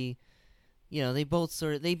eventually, they both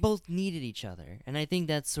needed each other, and I think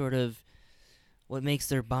that's sort of what makes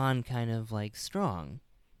their bond kind of like strong.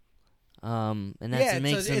 And that's what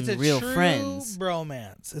makes them real friends.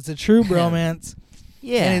 Bromance. It's a true bromance.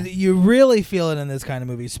 Yeah, and you really feel it in this kind of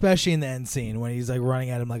movie, especially in the end scene when he's like running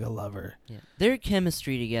at him like a lover. Yeah, their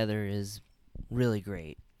chemistry together is really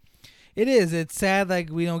great. It is. It's sad like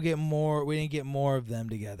we didn't get more of them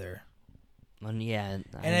together. And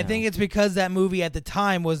I think it's because that movie at the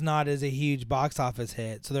time was not as a huge box office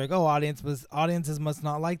hit. So they're like, audiences must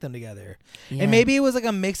not like them together. Yeah. And maybe it was like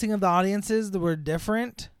a mixing of the audiences that were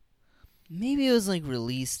different. Maybe it was like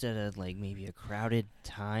released at maybe a crowded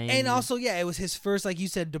time. And also, it was his first, like you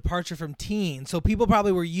said, departure from teen. So people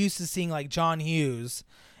probably were used to seeing like John Hughes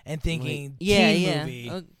and thinking teen movie.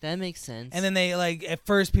 Oh, that makes sense. And then they at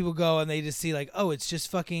first people go and they just see like, oh, it's just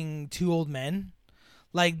fucking two old men.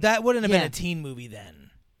 Like that wouldn't have been a teen movie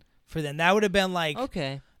then. For them, that would have been like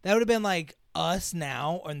That would have been like us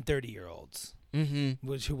now and 30-year-olds,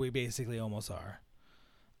 who we basically almost are.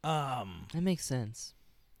 That makes sense.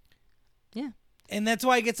 Yeah, and that's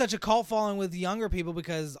why it gets such a cult following with younger people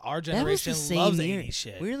because our generation loves 80s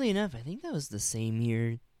shit. Weirdly enough, I think that was the same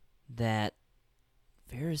year that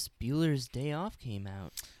Ferris Bueller's Day Off came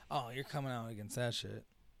out. Oh, you're coming out against that shit.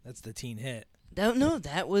 That's the teen hit. No,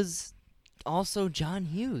 that was also John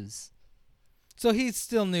Hughes. So he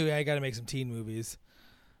still knew I got to make some teen movies.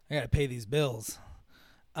 I got to pay these bills.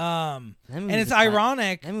 And it's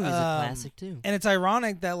ironic. That movie's a classic too. And it's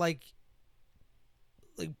ironic that like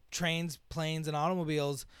trains, planes, and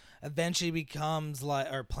automobiles eventually becomes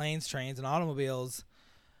planes, trains, and automobiles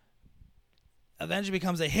eventually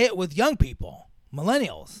becomes a hit with young people,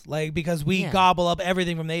 millennials, because we gobble up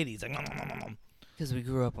everything from the 80s. Because we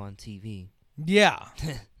grew up on TV. Yeah.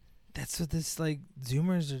 That's what this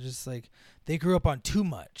Zoomers are just they grew up on too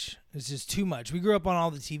much. It's just too much. We grew up on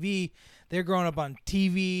all the TV. They're growing up on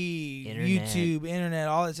TV, YouTube, internet,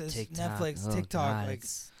 all this, Netflix, TikTok. God,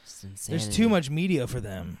 it's there's too much media for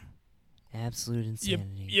them. Absolute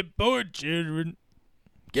insanity. You bored children.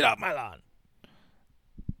 Get off my lawn.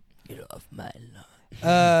 Get off my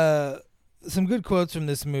lawn. Some good quotes from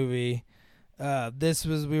this movie. We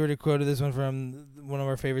were quoted this one from one of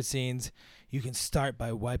our favorite scenes. You can start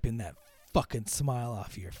by wiping that fucking smile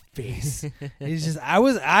off your face. It's just I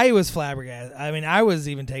was flabbergasted. I mean, I was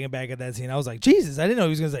even taken back at that scene. I was like, Jesus, I didn't know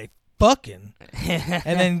he was gonna say fucking,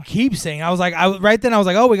 and then keep saying. I was like, right then I was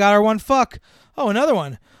like, oh, we got our one fuck. Oh, another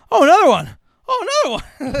one. Oh, another one. Oh,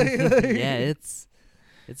 another one. Yeah, it's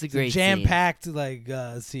a great jam packed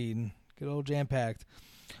scene. Good old jam packed.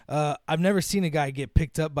 I've never seen a guy get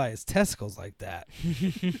picked up by his testicles like that.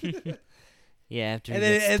 Yeah, after he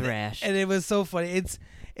gets thrashed. And it was so funny.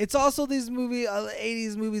 It's also these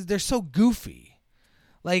 80s movies, they're so goofy.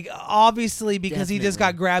 Obviously, because he just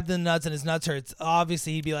got grabbed in the nuts and his nuts hurts,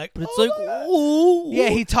 obviously he'd be like, but it's oh. Yeah,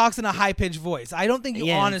 he talks in a high-pitched voice. I don't think you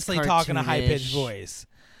honestly talk in a high-pitched voice.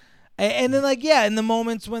 And then, in the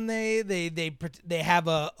moments when they have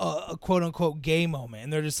a quote-unquote gay moment,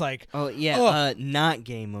 and they're just like... Oh, yeah, not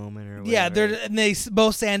gay moment or whatever. Yeah, and they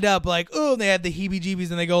both stand up and they have the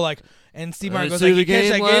heebie-jeebies, and they go and Steve Martin goes you catch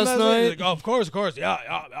that game last night? Like, oh, of course,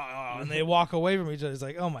 yeah. And they walk away from each other. It's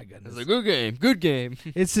like, oh my goodness. It's a good game.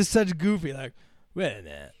 It's just such goofy, wait a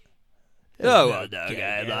minute. Oh, well, no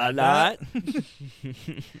game or not.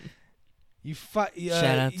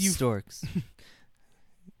 Shout out to Storks.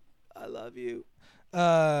 I love you.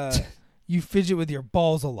 You fidget with your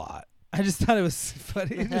balls a lot. I just thought it was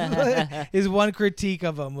funny. His one critique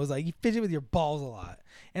of him was you fidget with your balls a lot.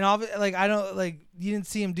 And I don't you didn't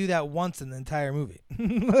see him do that once in the entire movie.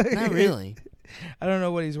 Not really. I don't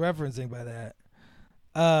know what he's referencing by that.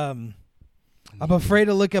 I'm afraid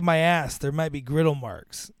to look at my ass. There might be griddle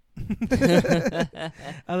marks. I thought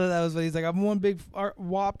that was what he's like. I'm one big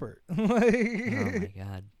whopper. Oh my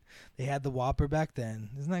god. They had the Whopper back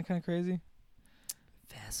then. Isn't that kind of crazy?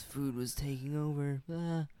 fast food was taking over.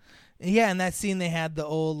 Yeah, and that scene they had the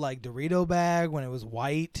old like Dorito bag when it was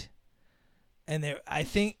white, and I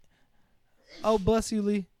think, oh bless you,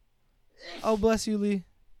 Lee. Oh bless you, Lee.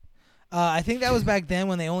 I think that was back then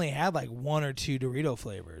when they only had like 1 or 2 Dorito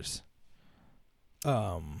flavors.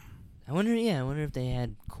 I wonder if they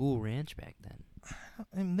had Cool Ranch back then.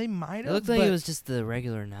 I mean, they might have. It looked like it was just the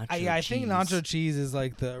regular nacho cheese. I think nacho cheese is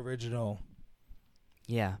like the original.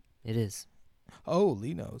 Yeah, it is. Oh,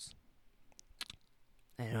 Lee knows.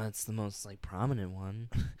 I know it's the most like prominent one.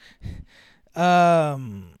 Well,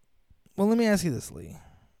 let me ask you this, Lee.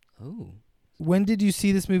 Oh. When did you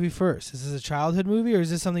see this movie first? Is this a childhood movie, or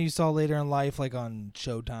is this something you saw later in life, like on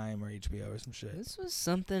Showtime or HBO or some shit? This was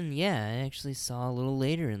something, yeah, I actually saw a little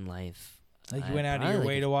later in life. Like you went out of your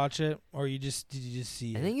way to watch it, or did you just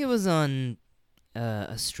see it? I think it was on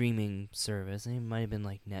a streaming service. I think it might have been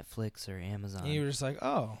like Netflix or Amazon. And you were just like,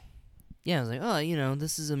 oh. Yeah, I was like, oh,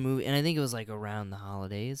 this is a movie. And I think it was like around the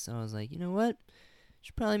holidays. So I was like, you know what?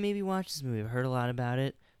 Should probably maybe watch this movie. I've heard a lot about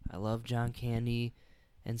it. I love John Candy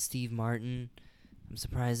and Steve Martin. I'm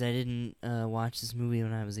surprised I didn't watch this movie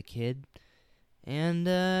when I was a kid. And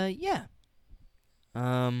yeah.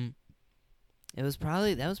 That was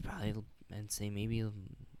probably I'd say maybe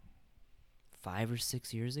 5 or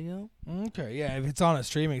 6 years ago. Okay, yeah, if it's on a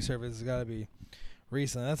streaming service, it's got to be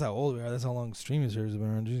recent. That's how old we are. That's how long streaming services have been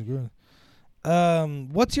around. Jesus Christ.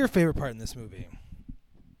 What's your favorite part in this movie?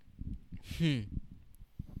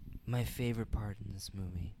 My favorite part in this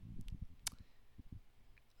movie.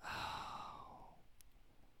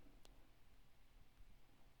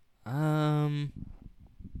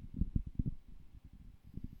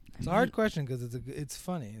 It's a hard question because it's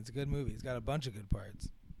funny. It's a good movie. It's got a bunch of good parts.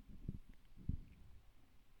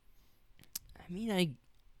 I mean,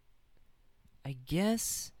 I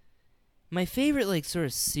guess my favorite, like, sort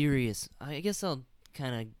of serious. I guess I'll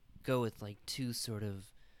kind of go with like two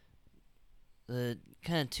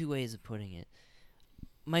ways of putting it.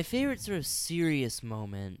 My favorite sort of serious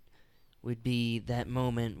moment would be that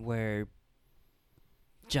moment where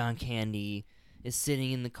John Candy is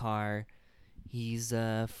sitting in the car. He's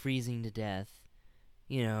freezing to death,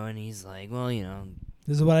 and he's like, well,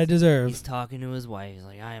 this is what I deserve. He's talking to his wife. He's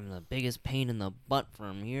like, I am the biggest pain in the butt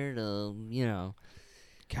from here to,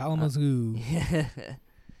 Kalamazoo.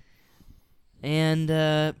 And,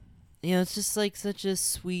 it's just like such a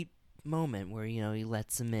sweet moment where, he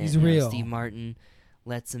lets him in. He's real. Steve Martin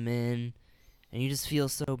lets him in. And you just feel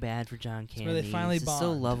so bad for John Candy. Where they finally it's just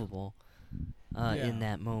bond. so lovable in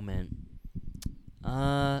that moment.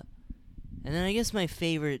 And then I guess my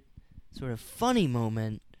favorite sort of funny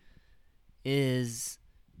moment is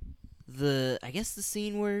the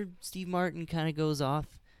scene where Steve Martin kind of goes off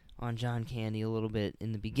on John Candy a little bit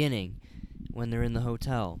in the beginning when they're in the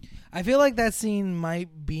hotel. I feel like that scene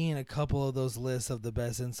might be in a couple of those lists of the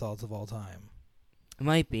best insults of all time. It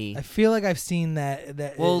might be. I feel like I've seen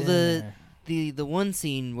that. Well, the one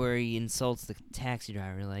scene where he insults the taxi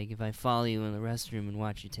driver, like, if I follow you in the restroom and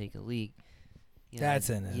watch you take a leak. That's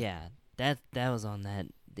in it. Yeah, that was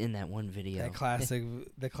in that one video.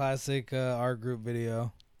 The classic art group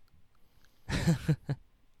video.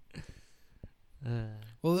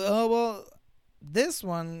 Well, this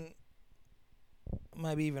one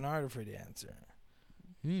might be even harder for you to answer.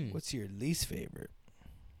 What's your least favorite?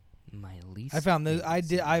 My least. I found this.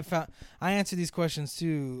 I answered these questions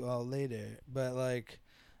too later, but like,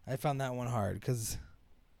 I found that one hard because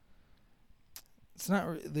it's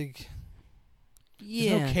not like. Yeah.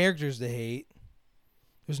 There's no characters to hate.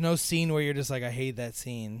 There's no scene where you're just like, I hate that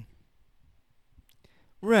scene.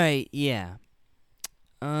 Right. Yeah.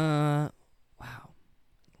 Wow.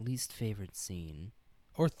 Least favorite scene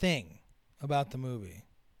or thing about the movie.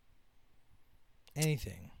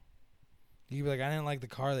 Anything. You could be like, I didn't like the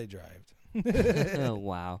car they drive. Oh,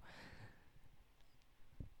 wow.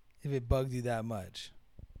 If it bugged you that much.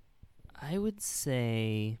 I would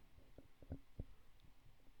say...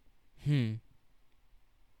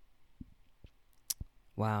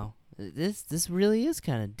 Wow. This really is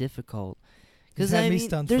kind of difficult. Because,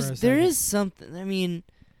 there is something... I mean,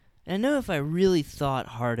 I know if I really thought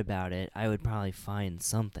hard about it, I would probably find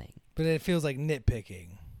something. But it feels like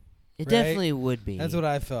nitpicking. It definitely would be. That's what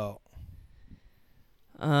I felt.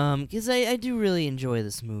 Because I do really enjoy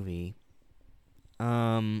this movie.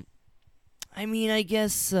 I mean, I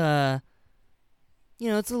guess, it's a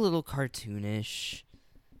little cartoonish.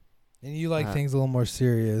 And you like things a little more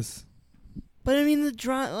serious. But, I mean,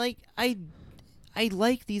 I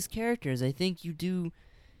like these characters. I think you do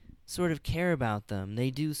sort of care about them.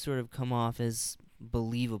 They do sort of come off as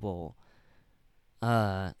believable.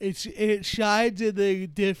 It shines in the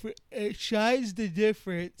different. It shines the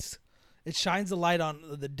difference. It shines the light on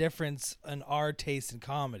the difference in our taste in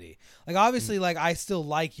comedy. Like obviously, like I still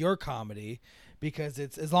like your comedy because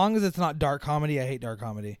it's as long as it's not dark comedy. I hate dark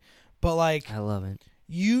comedy, but like I love it.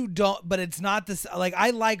 you don't. But it's not this. Like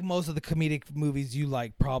I like most of the comedic movies you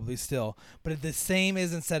like probably still, but the same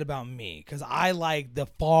isn't said about me because I like the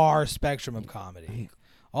far spectrum of comedy,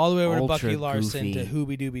 all the way over to Ultra Bucky Larson goofy. to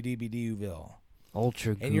Hoobie Dooby Dooby Dooville.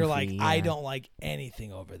 Ultra goofy. And you're like, I yeah. don't like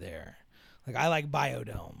anything over there. Like I like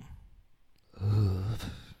Biodome.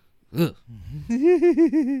 Ugh.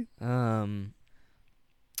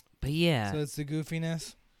 But yeah, So it's the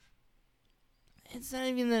goofiness. it's not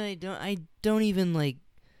even that I don't even like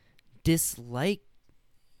dislike.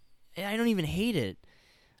 I don't even hate it.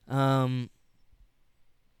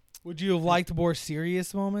 Would you have liked more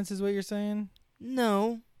serious moments? Is what you're saying?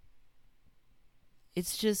 No.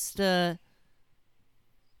 It's just like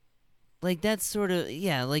that sort of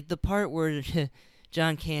like the part where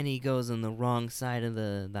John Candy goes on the wrong side of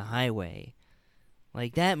the highway.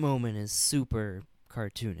 Like that moment is super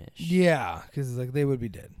cartoonish. Yeah, because like they would be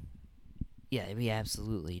dead Yeah, it'd be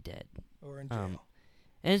absolutely dead. or in jail.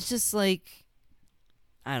 And it's just like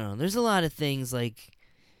I don't know, there's a lot of things like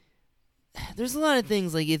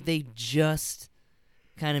if they just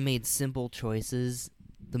kind of made simple choices,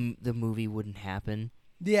 the movie wouldn't happen.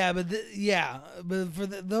 Yeah, but but for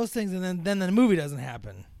those things, and then the movie doesn't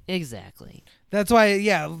happen. Exactly. That's why.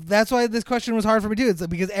 Yeah, that's why this question was hard for me too. It's like,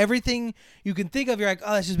 because everything you can think of, you're like,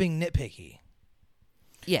 oh, that's just being nitpicky.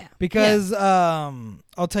 Yeah. Because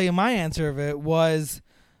I'll tell you my answer of it was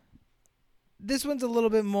this one's a little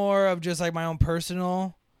bit more of just like my own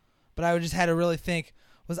personal, but I just had to really think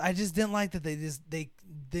was I just didn't like that they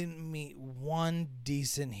didn't meet one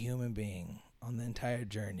decent human being on the entire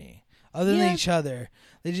journey other than each other.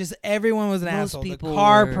 They just everyone was an Most asshole. The people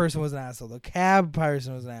car were- person was an asshole. The cab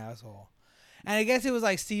person was an asshole. And I guess it was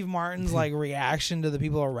like Steve Martin's like reaction to the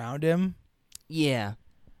people around him. Yeah.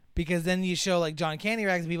 Because then you show like John Candy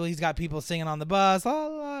reacts to people. He's got people singing on the bus,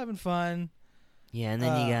 oh, having fun. Yeah, and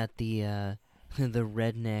then you got the the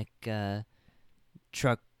redneck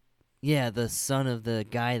truck. Yeah, the son of the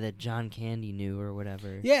guy that John Candy knew or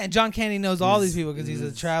whatever. Yeah, and John Candy knows all these His- people because he's a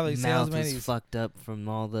his traveling mouth salesman. is He's fucked up from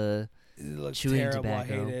all the, it looks chewing terrible.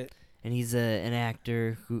 tobacco. I hate it. and he's an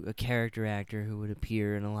actor a character actor who would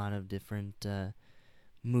appear in a lot of different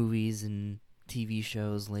movies and TV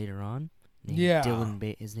shows later on. Named Yeah.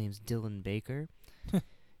 his name's Dylan Baker.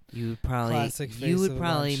 You would probably Classic face of the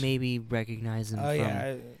bunch. maybe recognize him Oh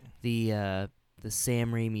from yeah, the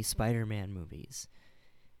Sam Raimi Spider-Man movies.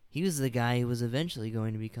 He was the guy who was eventually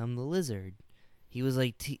going to become the Lizard. He was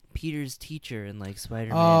like Peter's teacher in like Spider-Man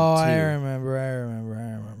 2. oh, I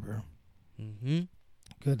remember. Mm-hmm.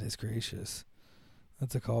 Goodness gracious,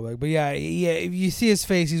 that's a callback. But yeah, if you see his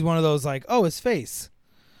face, he's one of those like, oh, his face.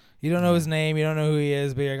 You don't know his name, you don't know who he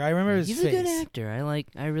is, but you're like, I remember his He's face. a good actor.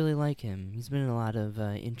 I really like him. He's been in a lot of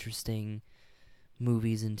interesting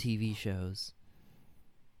movies and TV shows.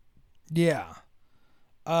 Yeah.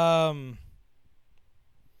 Well,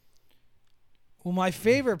 my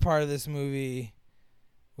favorite part of this movie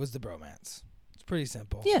was the bromance. It's pretty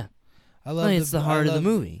simple. Yeah. I love It's the heart of the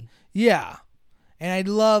movie. Yeah. And I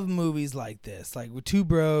love movies like this, like with two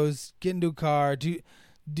bros get into a car, do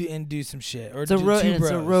some shit, or It's a two road. bros. It's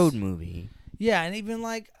a road movie. Yeah, and even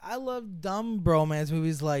like I love dumb bromance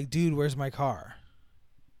movies like Dude, Where's My Car?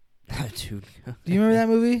 Dude. Do you remember that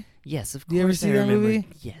movie? Yes, of course. Do you ever see I that remember. movie?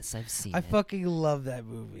 Yes, I've seen I it. fucking love that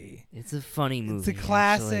movie. It's a funny movie. It's a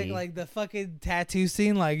classic, actually. like the fucking tattoo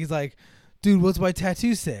scene. Like he's like, "Dude, what's my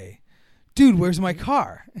tattoo say? Dude, where's my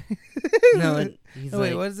car?" No, he's Oh, wait,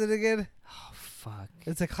 like, what is it again? oh fuck.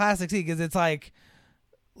 It's a classic scene because it's like,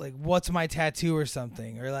 what's my tattoo or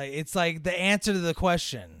something, or like it's like the answer to the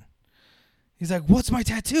question. He's like, "What's my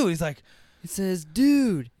tattoo?" He's like, It says,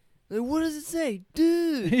 "Dude." Like, what does it say,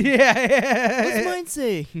 dude? "Yeah, What's mine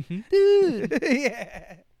say, dude?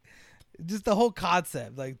 yeah." Just the whole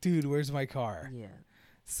concept, like, "Dude, where's my car?" Yeah.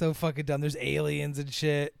 So fucking dumb. There's aliens and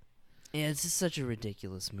shit. Yeah, it's just such a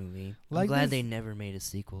ridiculous movie. Like I'm glad this- they never made a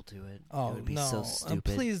sequel to it. Oh It would be no! so And stupid.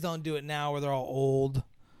 please don't do it now where they're all old.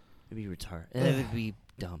 It'd be retarded. It would be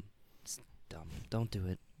dumb. It's dumb. Don't do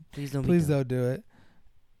it. Please don't. Please be dumb. don't do it.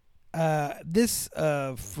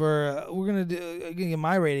 We're gonna get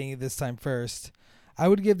my rating this time first. I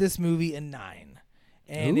would give this movie a 9,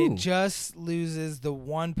 and Ooh. it just loses the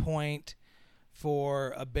 1 point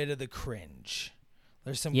for a bit of the cringe.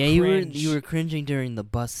 There's some Yeah, cringe. you were cringing during the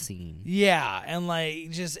bus scene. Yeah, and like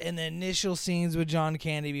just in the initial scenes with John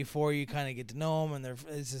Candy before you kind of get to know him, and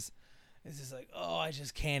it's just It's just like, oh, I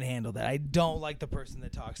just can't handle that. I don't like the person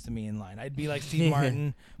that talks to me in line. I'd be like Steve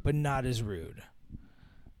Martin, but not as rude.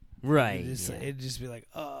 Right. It'd just be like,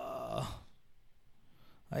 oh,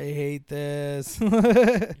 I hate this.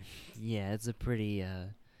 Yeah, it's a pretty,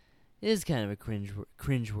 it is kind of a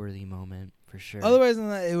cringeworthy moment, for sure. Otherwise than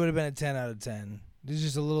that, it would have been a 10 out of 10. There's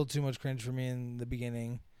just a little too much cringe for me in the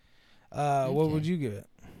beginning. What would you give it?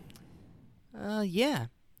 Yeah.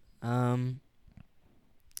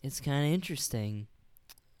 It's kind of interesting.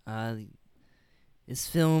 This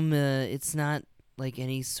film, it's not like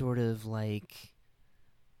any sort of like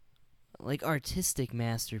artistic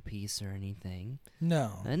masterpiece or anything.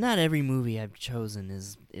 No. Not every movie I've chosen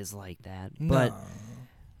is like that. No.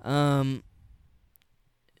 But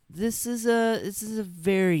this is a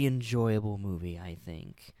very enjoyable movie, I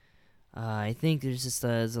think. I think there's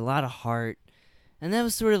a lot of heart, and that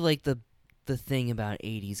was sort of like the thing about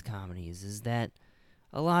 80s comedies, is that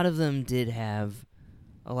a lot of them did have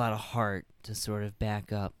a lot of heart to sort of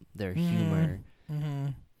back up their humor.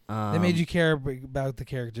 They made you care about the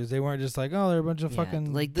characters. They weren't just like, oh, they're a bunch of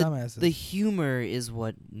fucking like dumbasses. The humor is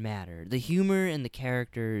what mattered. The humor and the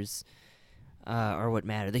characters are what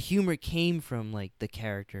matter. The humor came from like the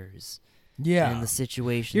characters. Yeah. And the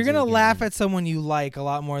situations. You're gonna laugh at someone you like a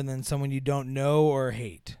lot more than someone you don't know or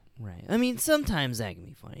hate. Right. I mean, sometimes that can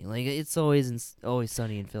be funny. Like, it's Always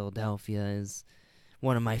Sunny in Philadelphia is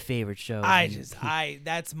one of my favorite shows.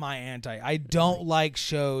 That's my anti. I don't like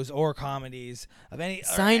shows or comedies of any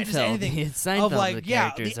Seinfeld. Seinfeld. Of like, the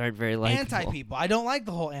characters aren't very likable. Anti people. I don't like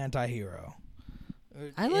the whole anti-hero.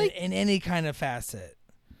 I like in any kind of facet.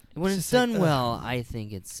 When it's done well, I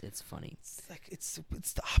think it's funny. It's like it's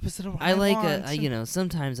the opposite of what I want.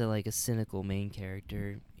 Sometimes I like a cynical main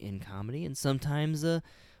character in comedy, and sometimes a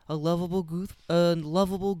lovable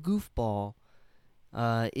goofball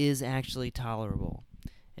is actually tolerable.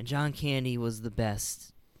 And John Candy was the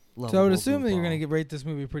best lovable So I would assume goofball. that you're going to rate this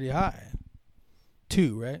movie pretty high.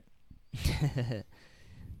 2, right?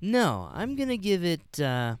 No, I'm going to give it...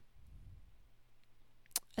 I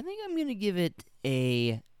think I'm going to give it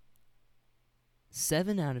a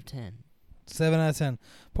 7 out of 10. 7 out of 10.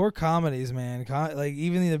 Poor comedies, man. Like,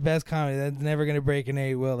 even the best comedy, that's never going to break an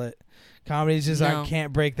 8, will it? Comedies just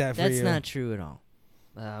can't break that for you. That's not true at all.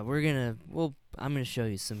 I'm gonna show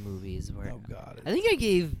you some movies where I think I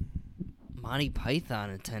gave Monty Python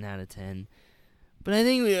a 10 out of 10, but I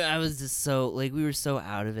think I was just we were so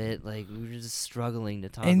out of it, like we were just struggling to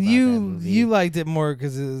talk about that movie. You liked it more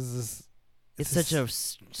because it's such a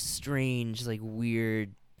strange, like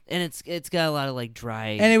weird, and it's got a lot of like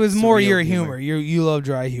dry. And it was more your humor. You love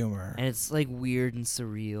dry humor, and it's like weird and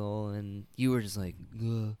surreal, and you were just like,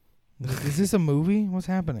 ugh. Is this a movie? What's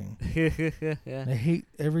happening? I hate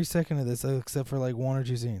every second of this except for like 1 or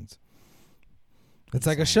 2 scenes. It's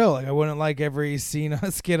like a show. Like I wouldn't like every skit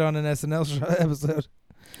on an SNL episode.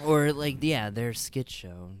 Or like their skit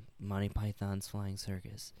show, Monty Python's Flying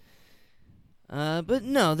Circus. But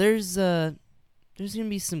no, there's gonna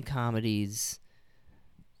be some comedies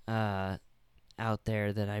out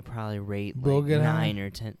there that I probably rate like 9 or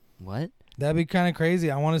 10. What? That'd be kind of crazy.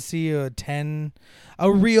 I want to see a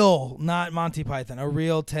real, not Monty Python, a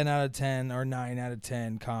real 10 out of 10 or 9 out of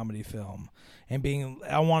 10 comedy film. And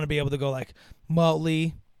I want to be able to go like,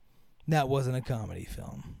 Motley, that wasn't a comedy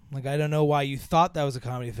film. Like, I don't know why you thought that was a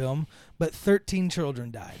comedy film, but 13 children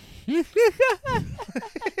died. You're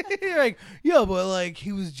like, yeah, but like,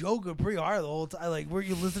 he was joking pretty hard the whole time. Like, were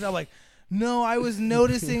you listening? I'm like, no, I was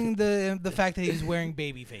noticing the fact that he was wearing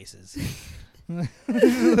baby faces.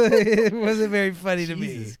 It wasn't very funny to me.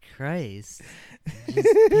 Jesus Christ. Just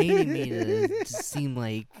painting me to seem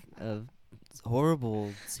like a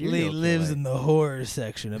horrible serial killer. He lives in the horror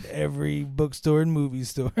section of every bookstore and movie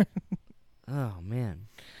store. Oh, man.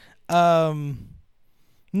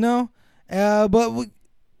 No. But we're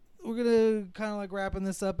going to kind of like wrapping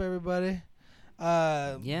this up, everybody.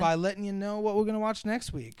 By letting you know what we're going to watch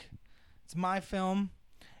next week. It's my film.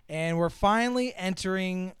 And we're finally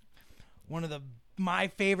entering one of my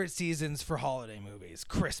favorite seasons for holiday movies,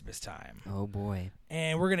 Christmas time. Oh, boy.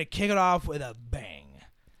 And we're going to kick it off with a bang.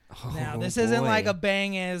 Oh, now, this isn't like a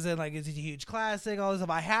bang as in like it's a huge classic, all this stuff.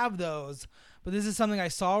 I have those, but this is something I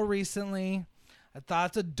saw recently. I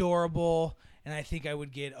thought it's adorable, and I think I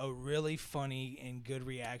would get a really funny and good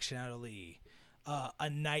reaction out of Lee. A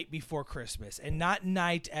Night Before Christmas. And not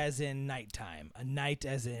night as in nighttime. A night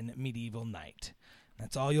as in medieval night.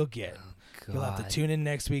 That's all you'll get. Oh, you'll have to tune in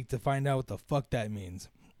next week to find out what the fuck that means.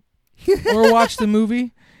 Or watch the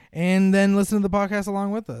movie and then listen to the podcast along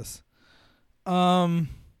with us.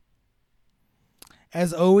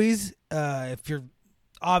 As always, if you're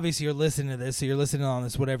obviously you're listening to this, so you're listening on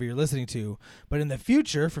this, whatever you're listening to. But in the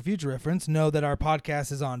future, for future reference, know that our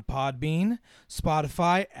podcast is on Podbean,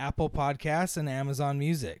 Spotify, Apple Podcasts, and Amazon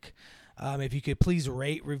Music. If you could please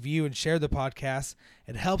rate, review, and share the podcast,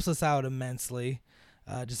 it helps us out immensely.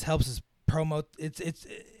 Just helps us promote.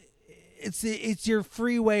 It's your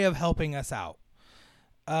free way of helping us out.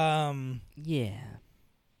 Yeah.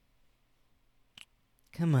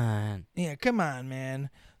 Come on. Yeah, come on,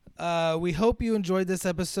 man. We hope you enjoyed this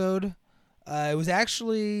episode. It was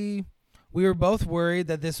actually, we were both worried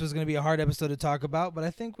that this was going to be a hard episode to talk about, but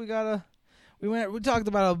I think we talked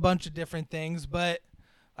about a bunch of different things, but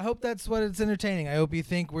I hope that's what it's entertaining. I hope you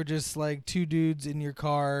think we're just like two dudes in your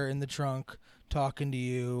car in the trunk talking to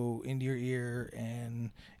you into your ear,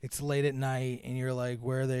 and it's late at night and you're like,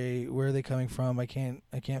 where are they coming from? I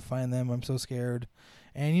can't find them. I'm so scared.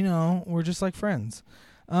 And we're just like friends.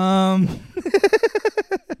 What?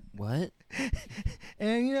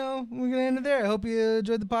 And we're going to end it there. I hope you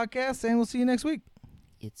enjoyed the podcast, and we'll see you next week.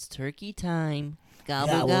 It's turkey time.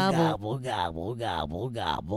 Gobble, gobble. Gobble, gobble, gobble, gobble.